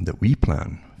system that we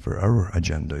plan for our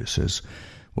agenda, it says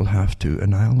we'll have to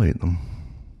annihilate them,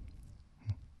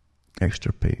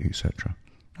 extirpate, etc.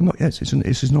 It's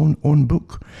his own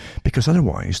book, because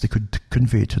otherwise they could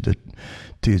convey to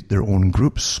their own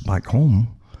groups back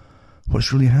home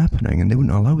what's really happening, and they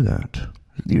wouldn't allow that.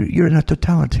 You're in a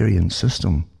totalitarian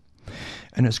system.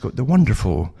 And it's got the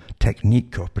wonderful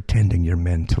technique of pretending you're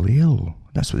mentally ill.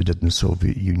 That's what they did in the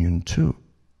Soviet Union too.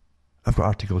 I've got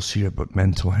articles here about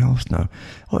mental health now.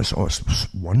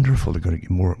 It's wonderful. They're going to get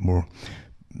more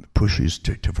pushes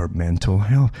for mental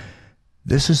health.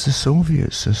 This is the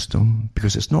Soviet system,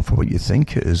 because it's not for what you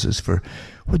think it is. It's for,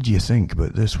 what do you think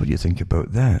about this? What do you think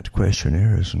about that?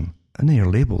 Questionnaires. And then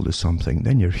you're labelled as something.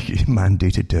 Then you're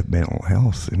mandated to have mental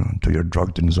health, until you're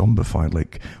drugged and zombified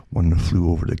like one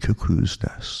flew over the cuckoo's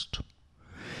nest.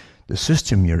 The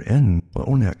system you're in will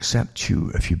only accept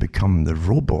you if you become the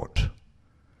robot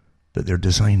that they're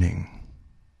designing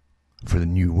for the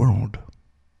new world.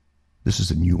 This is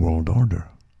the new world order.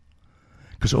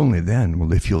 Because only then will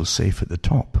they feel safe at the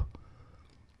top.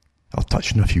 I'll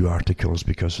touch on a few articles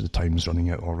because the time's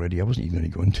running out already. I wasn't even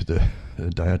going to go into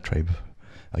the diatribe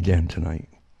again tonight.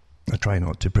 I try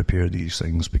not to prepare these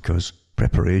things because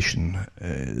preparation,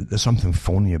 there's something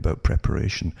phony about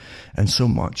preparation. And so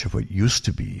much of what used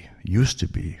to be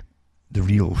the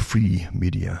real free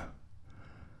media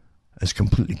is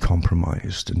completely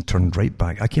compromised and turned right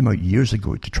back. I came out years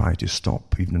ago to try to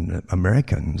stop even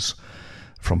Americans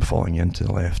from falling into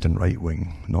the left and right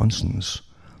wing nonsense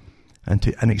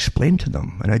and explain to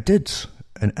them. And I did.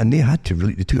 And they had to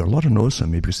they took a lot of notice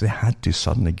on me, because they had to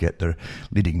suddenly get their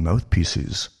leading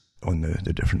mouthpieces on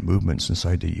the different movements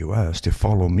inside the US to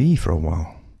follow me for a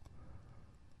while.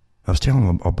 I was telling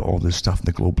them about all this stuff,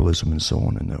 the globalism and so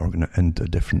on, and the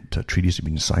different treaties that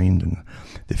have been signed and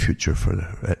the future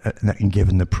and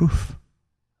given the proof.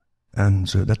 And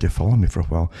that they follow me for a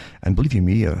while. And believe you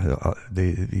me,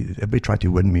 everybody tried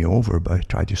to win me over, but I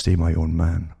tried to stay my own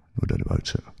man. No doubt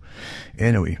about it.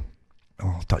 Anyway,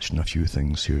 I'll touch on a few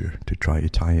things here to try to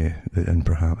tie it in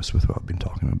perhaps with what I've been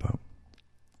talking about.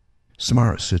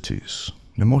 Smart cities.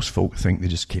 Now most folk think they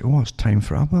just keep, it's time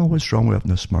for, what's wrong with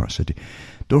having a smart city?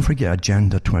 Don't forget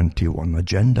Agenda 21,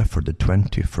 Agenda for the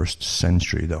 21st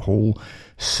century, the whole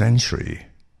century,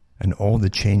 and all the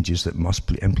changes that must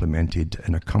be implemented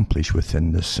and accomplished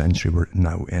within this century we're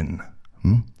now in.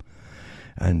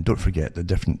 And don't forget the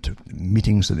different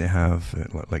meetings that they have,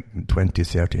 like 20,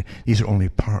 30. These are only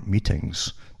part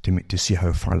meetings to see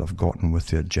how far they've gotten with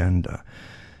the agenda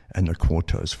and their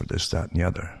quotas for this, that, and the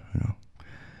other.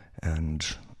 And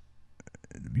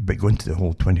but go into the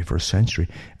whole 21st century.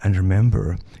 And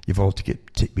remember, you've all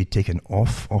to be taken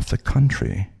off the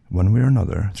country one way or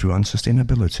another through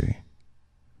unsustainability.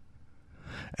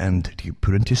 And to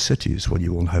put into cities where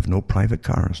you will have no private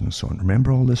cars and so on.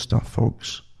 Remember all this stuff,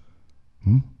 folks?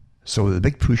 So the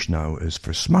big push now is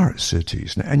for smart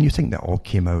cities. And you think that all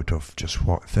came out of just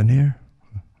what? Thin air?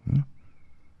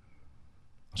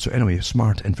 So anyway,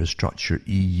 Smart Infrastructure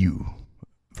EU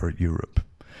for Europe.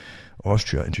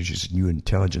 Austria introduces a new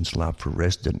intelligence lab for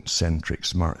resident-centric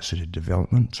smart city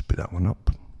development. Put that one up.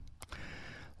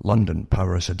 London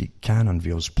Power Sadiq Khan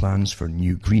unveils plans for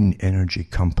new green energy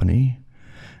company.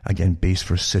 Again, based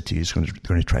for cities, going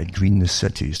to try to green the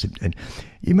cities. And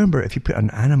you remember, if you put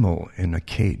an animal in a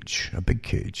cage, a big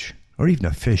cage, or even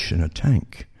a fish in a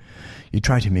tank, you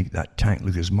try to make that tank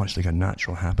look as much like a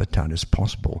natural habitat as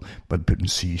possible, but putting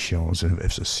seashells and if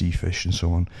it's a sea fish and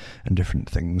so on, and different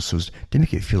things, so to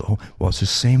make it feel, it's the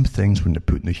same things when they're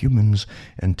putting the humans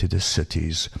into the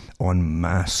cities en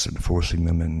masse and forcing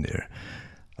them in there.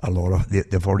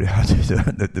 They've already had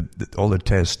all the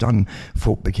tests done.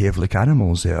 Folk behave like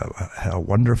animals. They have a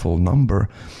wonderful number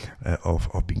of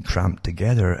being cramped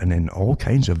together, and then all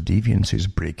kinds of deviances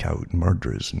break out,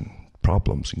 murders and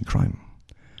problems and crime.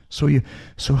 So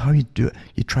how you do it?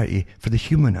 You try to, for the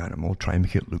human animal, try and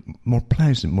make it look more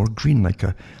pleasant, more green, like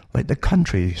the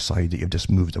countryside that you've just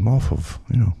moved them off of,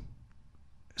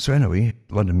 So anyway,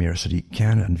 London Mayor Sadiq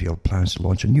Khan unveiled plans to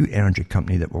launch a new energy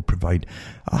company that will provide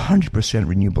 100%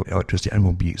 renewable electricity and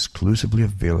will be exclusively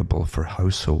available for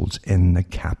households in the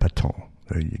capital.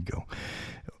 There you go.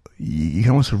 You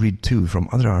can also read, too, from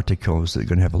other articles that they're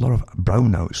going to have a lot of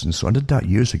brownouts. And so I did that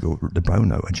years ago, the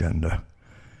brownout agenda,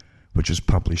 which was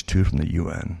published, too, from the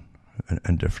UN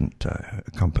and different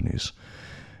companies,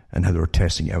 and how they were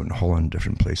testing it out in Holland,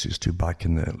 different places too, back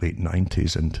in the late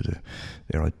 90s into the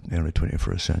early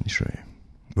 21st century.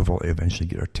 We've all eventually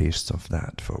get our taste of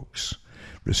that, folks.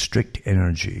 restrict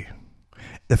energy.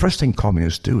 The first thing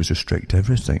communists do is restrict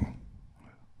everything,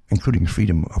 including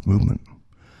freedom of movement.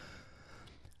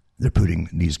 They're putting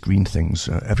these green things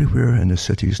everywhere in the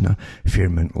cities now.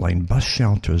 Fairmont Line bus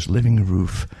shelters, living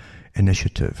roof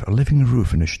initiative, a living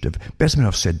roof initiative. Bessemer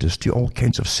have said this to all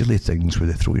kinds of silly things where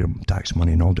they throw your tax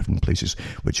money in all different places,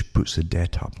 which puts the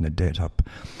debt up and the debt up,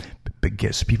 but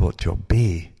gets people to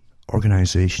obey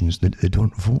organisations that they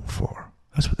don't vote for.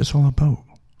 That's what it's all about.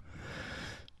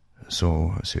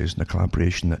 So it says, in a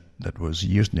collaboration that was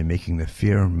years in the making, the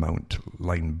Fairmont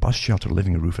Line bus shelter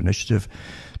living roof initiative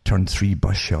turned 3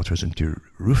 bus shelters into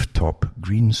rooftop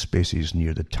green spaces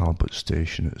near the Talbot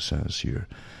station, it says here,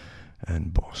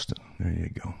 in Boston. There you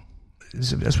go.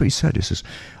 That's what he said. He says,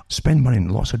 spend money on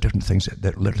lots of different things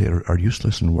that literally are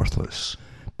useless and worthless,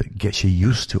 but gets you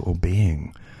used to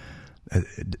obeying.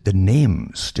 The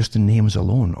names, just the names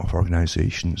alone of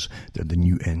organisations, they're the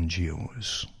new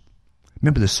NGOs.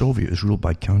 Remember, the Soviet is ruled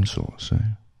by councils.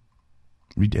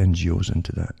 Read NGOs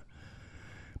into that.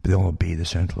 But they all obey the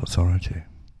central authority.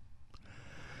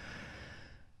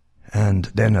 And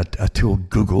then a tool,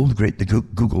 Google, the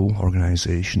Google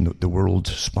organization, the World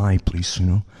Spy Police,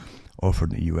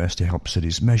 offered in the US to help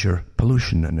cities measure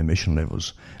pollution and emission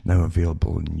levels, now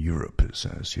available in Europe, it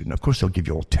says here. And of course, they'll give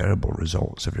you all terrible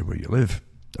results everywhere you live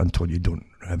until you don't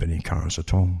have any cars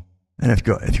at all. And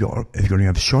if you're going to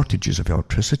have shortages of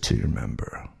electricity,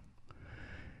 remember,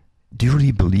 do you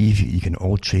really believe you can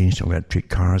all change to electric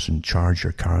cars and charge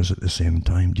your cars at the same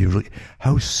time?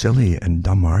 How silly and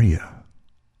dumb are you?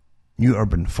 New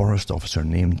urban forest officer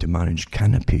named to manage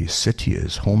Canopy City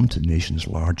is home to the nation's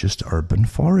largest urban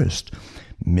forest.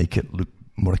 Make it look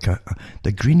more like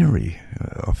the greenery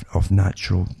of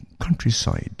natural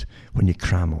countryside when you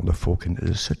cram all the folk into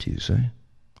the cities,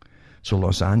 So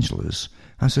Los Angeles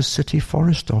has a city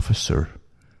forest officer.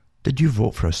 Did you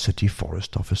vote for a city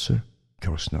forest officer? Of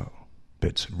course not.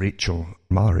 But Rachel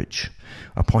Malarich,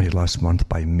 appointed last month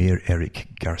by Mayor Eric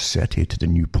Garcetti to the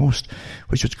new post,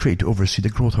 which was created to oversee the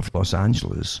growth of Los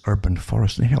Angeles urban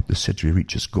forest and help the city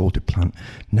reach its goal to plant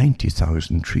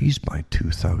 90,000 trees by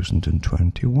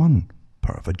 2021,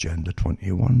 part of Agenda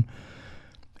 21,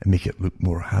 and make it look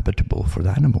more habitable for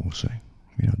the animals,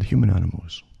 the human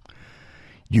animals.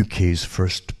 UK's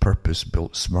first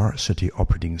purpose-built smart city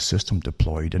operating system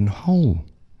deployed in Hull.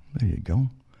 There you go.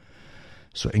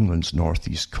 So England's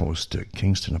northeast coast,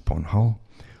 Kingston upon Hull,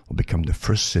 will become the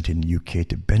first city in the UK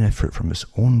to benefit from its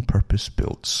own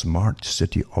purpose-built smart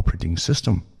city operating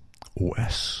system,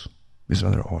 OS. There's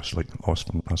another OS, like OS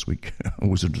from last week,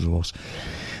 Wizard of Oz,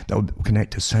 that will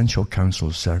connect essential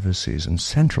council services and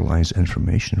centralise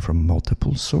information from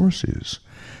multiple sources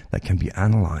that can be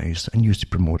analysed and used to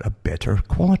promote a better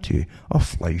quality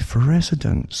of life for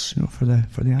residents, for the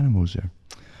animals there.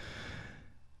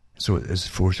 So it has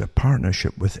forged a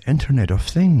partnership with Internet of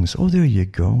Things. Oh, there you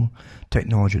go.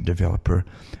 Technology developer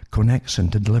Connexon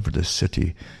to deliver the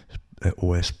city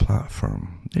OS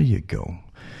platform. There you go.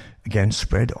 Again,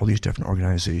 spread all these different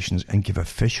organizations and give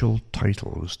official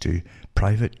titles to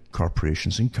private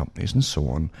corporations and companies and so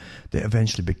on that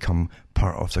eventually become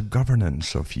part of the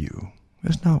governance of you.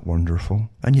 Isn't that wonderful?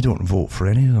 And you don't vote for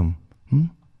any of them.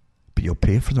 But you'll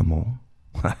pay for them all.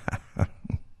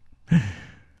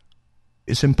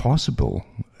 It's impossible,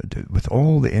 with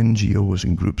all the NGOs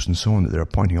and groups and so on that they're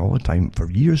appointing all the time for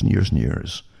years and years and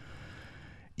years.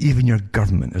 Even your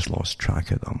government has lost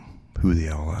track of them, who they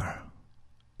all are.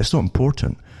 It's not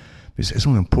important. It's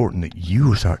only important that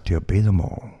you start to obey them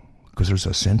all, because there's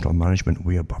a central management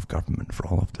way above government for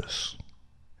all of this.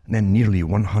 And then nearly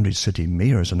 100 city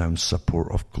mayors announced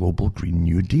support of Global Green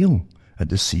New Deal at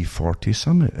the C40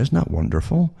 summit. Isn't that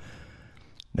wonderful?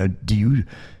 Now, do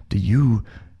you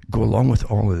go along with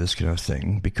all of this kind of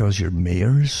thing because your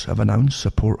mayors have announced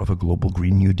support of a Global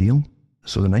Green New Deal?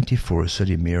 So the 94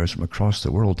 city mayors from across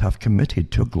the world have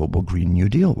committed to a Global Green New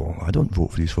Deal. Well, I don't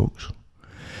vote for these folks.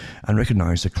 And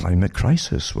recognise the climate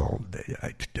crisis. Well,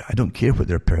 I don't care what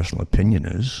their personal opinion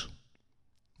is.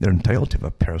 They're entitled to have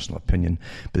a personal opinion,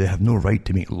 but they have no right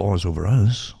to make laws over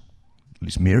us. At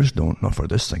least mayors don't, not for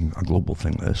this thing, a global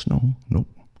thing like this. No, nope.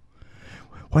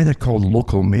 Why are they called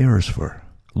local mayors for?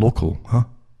 Local, huh?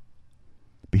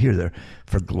 But here they're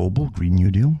for Global Green New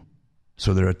Deal.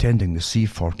 So they're attending the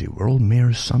C40 World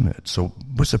Mayors Summit. So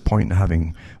what's the point in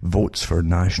having votes for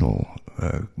national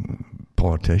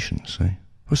politicians?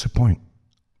 What's the point?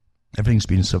 Everything's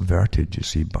been subverted, you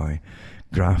see, by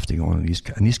grafting on these.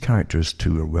 And these characters,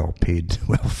 too, are well paid,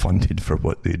 well funded for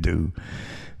what they do.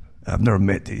 I've never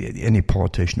met any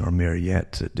politician or mayor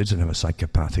yet that doesn't have a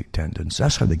psychopathic tendency.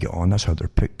 That's how they get on. That's how they're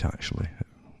picked, actually.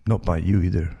 Not by you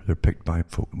either. They're picked by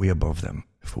folk way above them.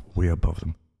 way above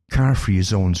them. Car-free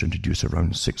zones introduced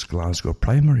around 6 Glasgow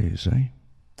primaries,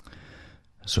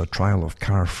 So a trial of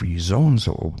car-free zones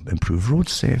that will improve road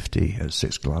safety at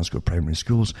 6 Glasgow primary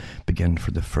schools begin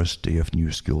for the first day of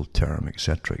new school term,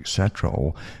 etc., etc.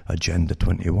 All Agenda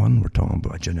 21, we're talking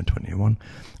about Agenda 21.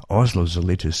 Oslo is the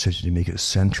latest city to make its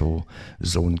central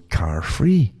zone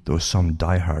car-free, though some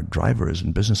die-hard drivers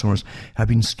and business owners have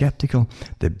been sceptical.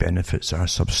 The benefits are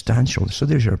substantial. So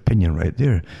there's your opinion right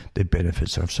there. The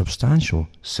benefits are substantial,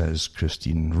 says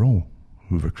Christine Rowe,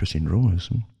 whoever Christine Rowe is.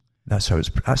 That's how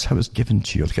it's given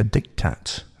to you, like a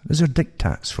diktat. These are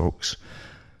diktats, folks.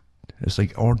 It's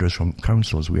like orders from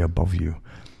councils way above you.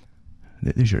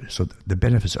 So the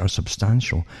benefits are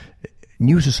substantial.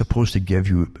 News is supposed to give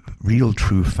you real,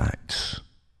 true facts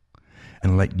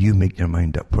and let you make your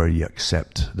mind up where you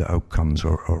accept the outcomes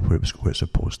or where it's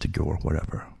supposed to go or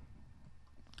whatever.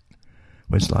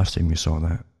 When's the last time you saw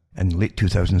that? In late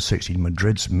 2016,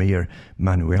 Madrid's Mayor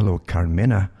Manuela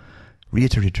Carmena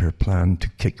reiterated her plan to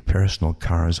kick personal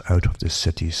cars out of the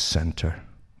city's centre.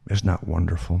 Isn't that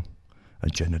wonderful?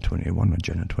 Agenda 21, eh?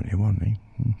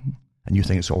 Mm-hmm. And you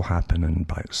think it's all happening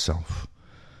by itself.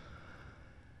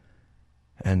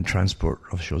 And transport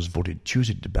officials voted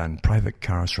Tuesday to ban private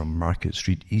cars from Market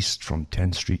Street east from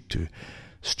 10th Street to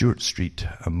Stewart Street,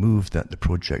 a move that the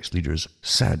project's leaders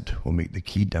said will make the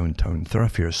key downtown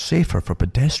thoroughfares safer for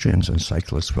pedestrians and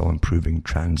cyclists while improving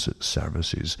transit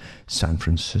services. San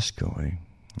Francisco, eh?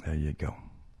 There you go.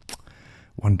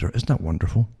 Isn't that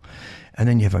wonderful? And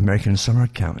then you have American summer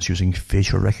camps using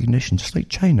facial recognition, just like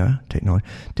China technology,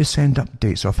 to send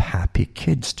updates of happy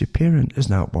kids to parents.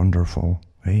 Isn't that wonderful,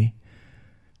 eh?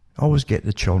 Always get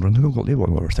the children. They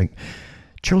won't overthink.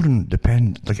 Children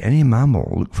depend, like any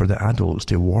mammal, look for the adults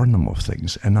to warn them of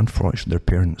things. And unfortunately, their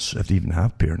parents, if they even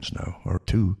have parents now, or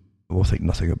two, will think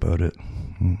nothing about it.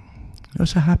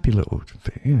 It's a happy little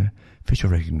facial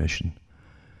recognition.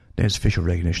 Then it's facial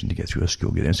recognition to get through a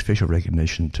school gate. Then it's facial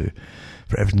recognition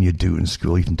for everything you do in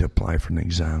school, even to apply for an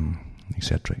exam,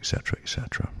 etc., etc.,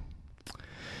 etc.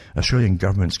 Australian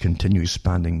governments continue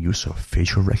expanding use of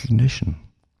facial recognition.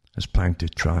 Is planning to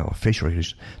trial facial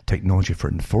recognition technology for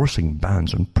enforcing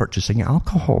bans on purchasing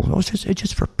alcohol. It's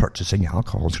just for purchasing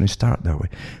alcohol. It's going to start that way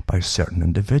by certain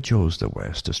individuals, the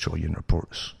West Australian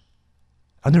reports.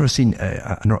 I've never seen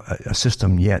a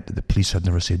system yet that the police have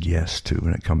never said yes to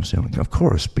when it comes to it. Of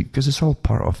course, because it's all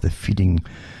part of the feeding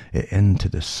it into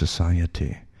this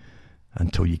society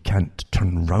until you can't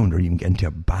turn around or even get into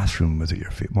a bathroom with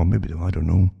your face. Well, maybe, I don't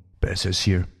know. But it says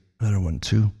here, another one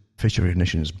too. Facial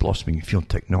recognition is blossoming field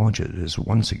technology. It is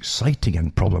once exciting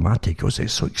and problematic.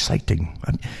 It's so exciting.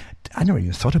 I never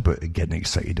even thought about getting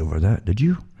excited over that. Did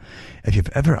you? If you've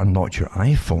ever unlocked your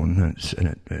iPhone,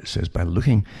 and it says by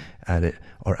looking at it,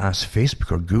 or ask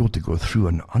Facebook or Google to go through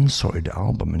an unsorted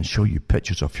album and show you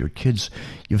pictures of your kids,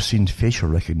 you've seen facial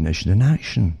recognition in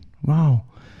action. Wow.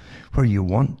 Where you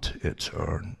want it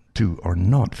or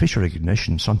not. Facial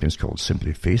recognition, something's called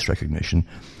simply face recognition,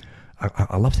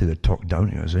 I love to talk down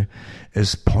to you,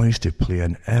 is poised to play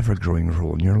an ever-growing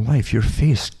role in your life. Your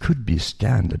face could be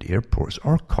scanned at airports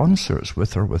or concerts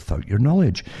with or without your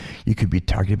knowledge. You could be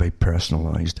targeted by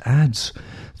personalized ads.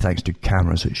 Thanks to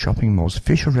cameras at shopping malls,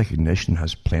 facial recognition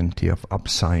has plenty of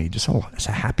upside. It's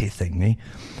a happy thing, eh?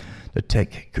 The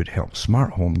tech could help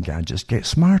smart home gadgets get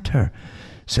smarter,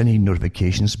 sending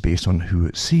notifications based on who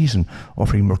it sees and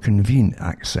offering more convenient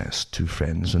access to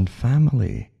friends and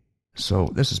family.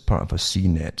 So this is part of a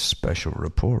CNET special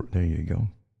report. There you go.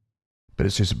 But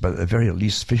it says, but at the very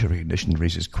least, facial recognition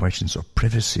raises questions of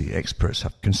privacy. Experts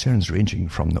have concerns ranging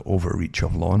from the overreach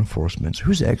of law enforcement.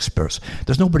 Who's the experts?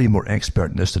 There's nobody more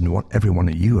expert in this than every one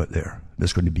of you out there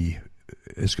that's going to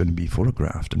be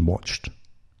photographed and watched.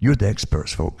 You're the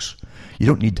experts, folks. You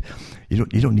don't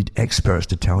need experts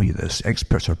to tell you this.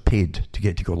 Experts are paid to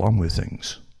get to go along with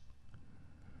things.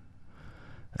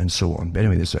 And so on. But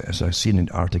anyway, as I've seen an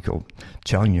article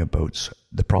telling you about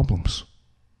the problems,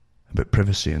 about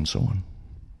privacy and so on,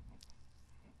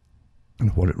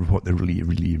 and what there really,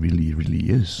 really, really, really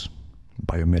is.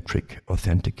 Biometric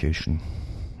authentication.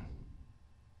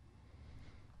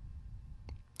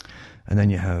 And then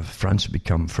you have France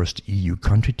become first EU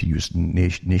country to use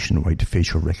nationwide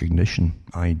facial recognition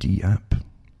ID app.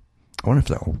 I wonder if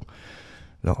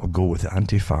that'll go with the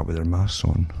Antifa with their masks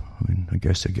on. I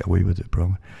guess they'll get away with it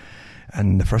probably.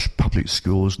 And the first public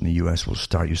schools in the US will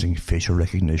start using facial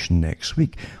recognition next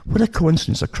week. What a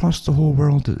coincidence, across the whole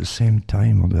world at the same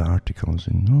time, all the articles.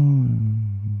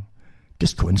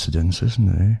 Just coincidence,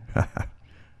 isn't it?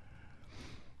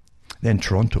 Then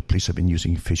Toronto police have been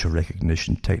using facial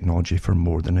recognition technology for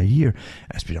more than a year.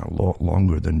 It's been a lot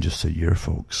longer than just a year,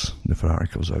 folks. The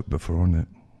article's out before on it.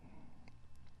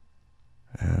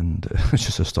 And it's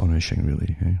just astonishing,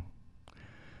 really. Eh?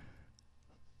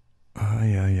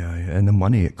 And the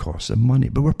money it costs, the money.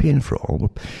 But we're paying for it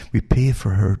all. We pay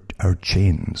for our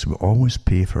chains. We always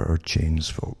pay for our chains,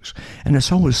 folks. And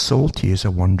it's always sold to you as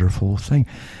a wonderful thing.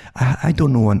 I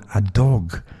don't know a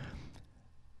dog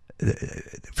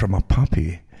from a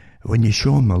puppy, when you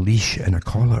show him a leash and a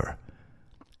collar,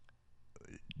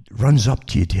 runs up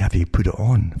to you to have you put it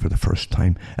on for the first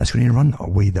time. It's going to run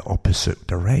away the opposite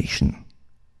direction.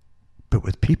 But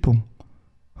with people,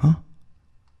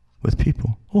 with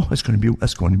people, it's going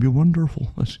to be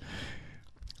wonderful.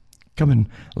 Come and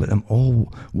let them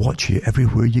all watch you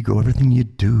everywhere you go, everything you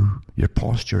do, your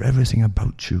posture, everything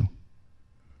about you.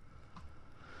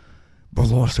 We've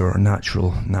lost our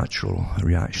natural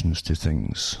reactions to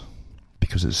things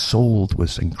because it's sold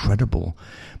with incredible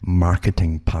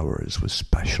marketing powers with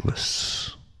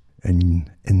specialists in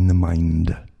the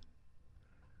mind.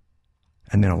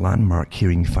 And then a landmark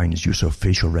hearing finds use of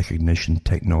facial recognition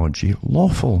technology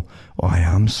lawful. I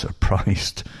am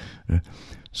surprised.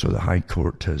 So the High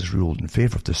Court has ruled in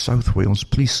favour of the South Wales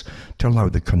Police to allow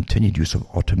the continued use of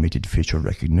automated facial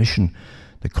recognition,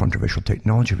 the controversial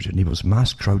technology which enables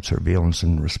mass crowd surveillance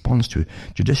in response to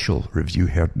judicial review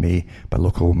heard May by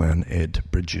local man Ed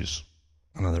Bridges.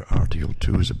 Another article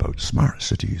too is about smart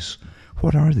cities.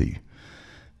 What are they?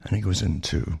 And it goes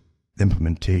into the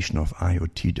implementation of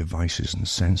IoT devices and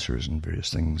sensors and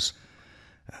various things,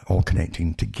 all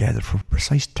connecting together for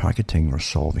precise targeting or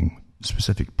solving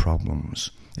specific problems.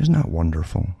 Isn't that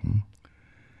wonderful?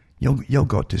 You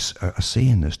got a say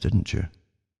in this, didn't you?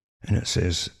 And it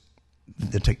says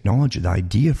the technology, the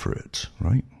idea for it,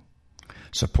 right,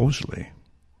 supposedly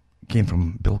came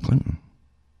from Bill Clinton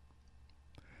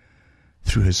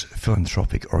through his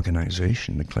philanthropic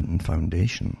organization, the Clinton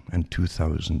Foundation, in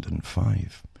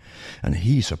 2005. And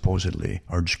he supposedly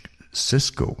urged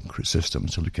Cisco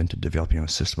Systems to look into developing a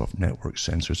system of network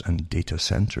sensors and data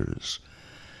centers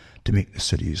to make the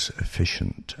cities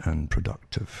efficient and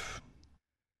productive.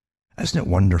 Isn't it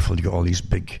wonderful you got all these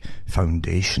big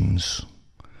foundations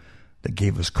that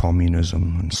gave us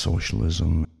communism and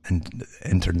socialism and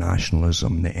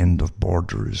internationalism, the end of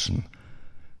borders,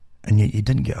 and yet you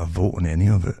didn't get a vote on any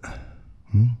of it.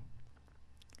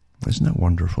 Isn't it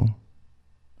wonderful?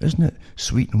 Isn't it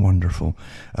sweet and wonderful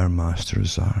our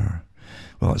masters are?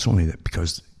 Well, it's only that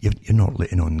because you're not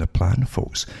letting on the plan,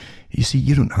 folks. You see,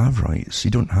 you don't have rights.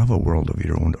 You don't have a world of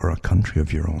your own or a country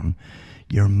of your own.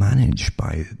 You're managed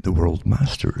by the world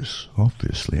masters,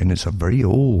 obviously, and it's a very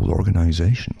old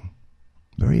organization.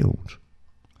 Very old.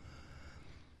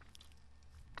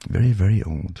 Very, very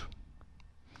old.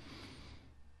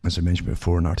 As I mentioned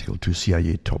before in Article 2,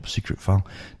 CIA top secret file,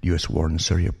 the US war in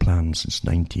Syria planned since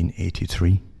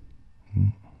 1983.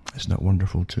 Isn't that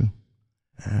wonderful too?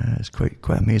 It's quite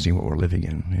amazing what we're living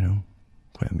in,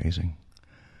 quite amazing.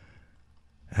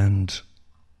 And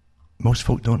most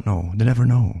folk don't know. They never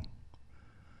know.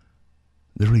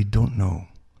 They really don't know.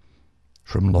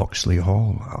 From Locksley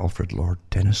Hall, Alfred Lord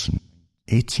Tennyson,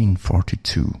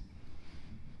 1842.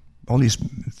 All these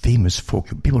famous folk,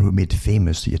 people who were made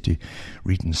famous, you had to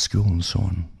read in school and so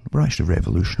on, were actually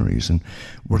revolutionaries and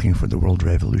working for the World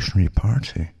Revolutionary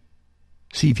Party.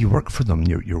 See, if you work for them,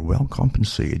 you're well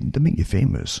compensated. They make you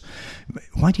famous.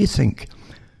 Why do you think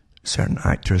certain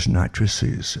actors and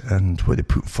actresses and what they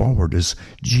put forward as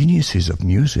geniuses of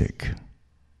music,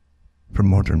 for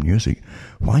modern music,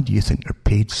 why do you think they're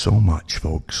paid so much,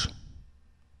 folks?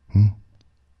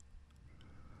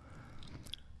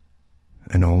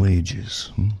 In all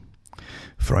ages.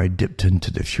 For I dipped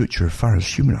into the future far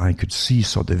as human eye could see,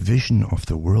 saw the vision of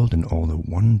the world and all the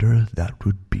wonder that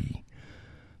would be,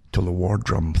 till the war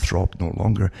drum throbbed no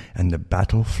longer and the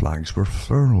battle flags were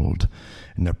furled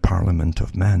in the parliament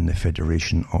of man, the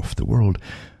federation of the world.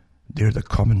 There the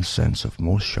common sense of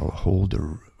most shall hold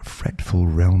the fretful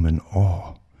realm in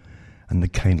awe, and the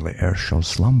kindly earth shall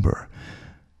slumber,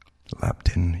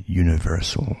 lapped in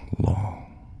universal law.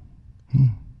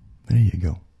 There you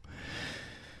go.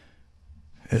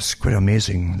 It's quite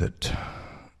amazing that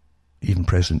even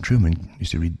President Truman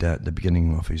used to read that at the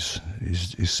beginning of his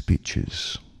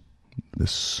speeches,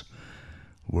 this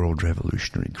World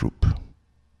Revolutionary Group.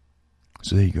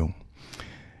 So there you go.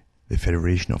 The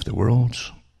Federation of the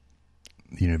Worlds,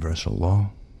 the Universal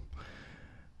Law,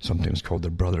 sometimes called the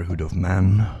Brotherhood of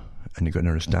Man, and you've got to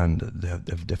understand that they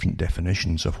have different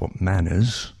definitions of what man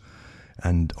is,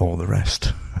 and all the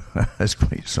rest. That's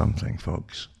quite something,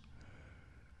 folks.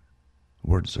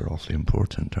 Words are awfully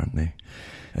important, aren't they?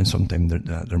 And sometimes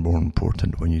they're more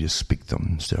important when you just speak them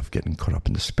instead of getting caught up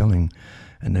in the spelling.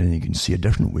 And then you can see a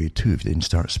different way too if you didn't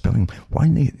start spelling. Why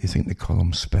do you think they call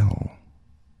them spell?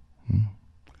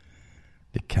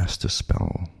 They cast a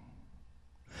spell.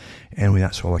 Anyway,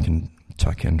 that's all I can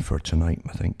tuck in for tonight,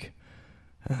 I think.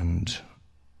 And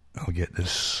I'll get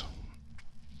this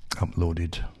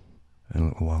uploaded in a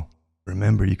little while.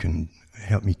 Remember, you can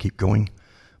help me keep going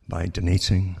by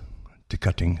donating to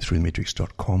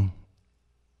cuttingthroughthematrix.com.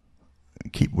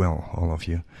 Keep well, all of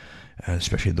you,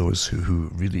 especially those who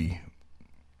really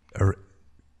are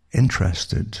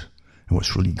interested in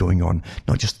what's really going on,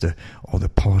 not just all the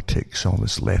politics, all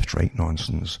this left-right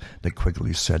nonsense that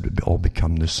Quigley said would all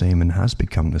become the same, and has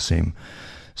become the same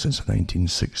since the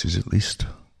 1960s at least,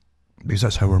 because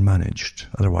that's how we're managed.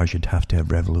 Otherwise you'd have to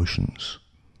have revolutions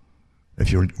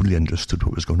if you really understood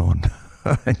what was going on.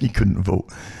 And you couldn't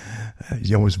vote.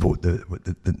 You always vote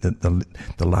the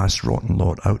last rotten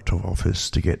lot out of office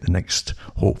to get the next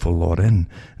hopeful lot in,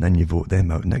 and then you vote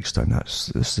them out next time.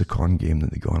 This is the con game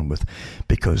that they go on with,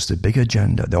 because the big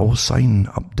agenda, they all sign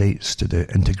updates to the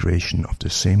integration of the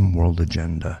same world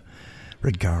agenda,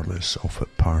 regardless of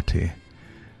what party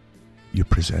you're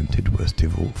presented with to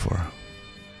vote for.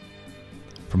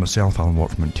 For myself, Alan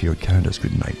Watt from Ontario, Canada's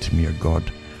good night. May your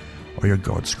God or your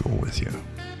gods go with you.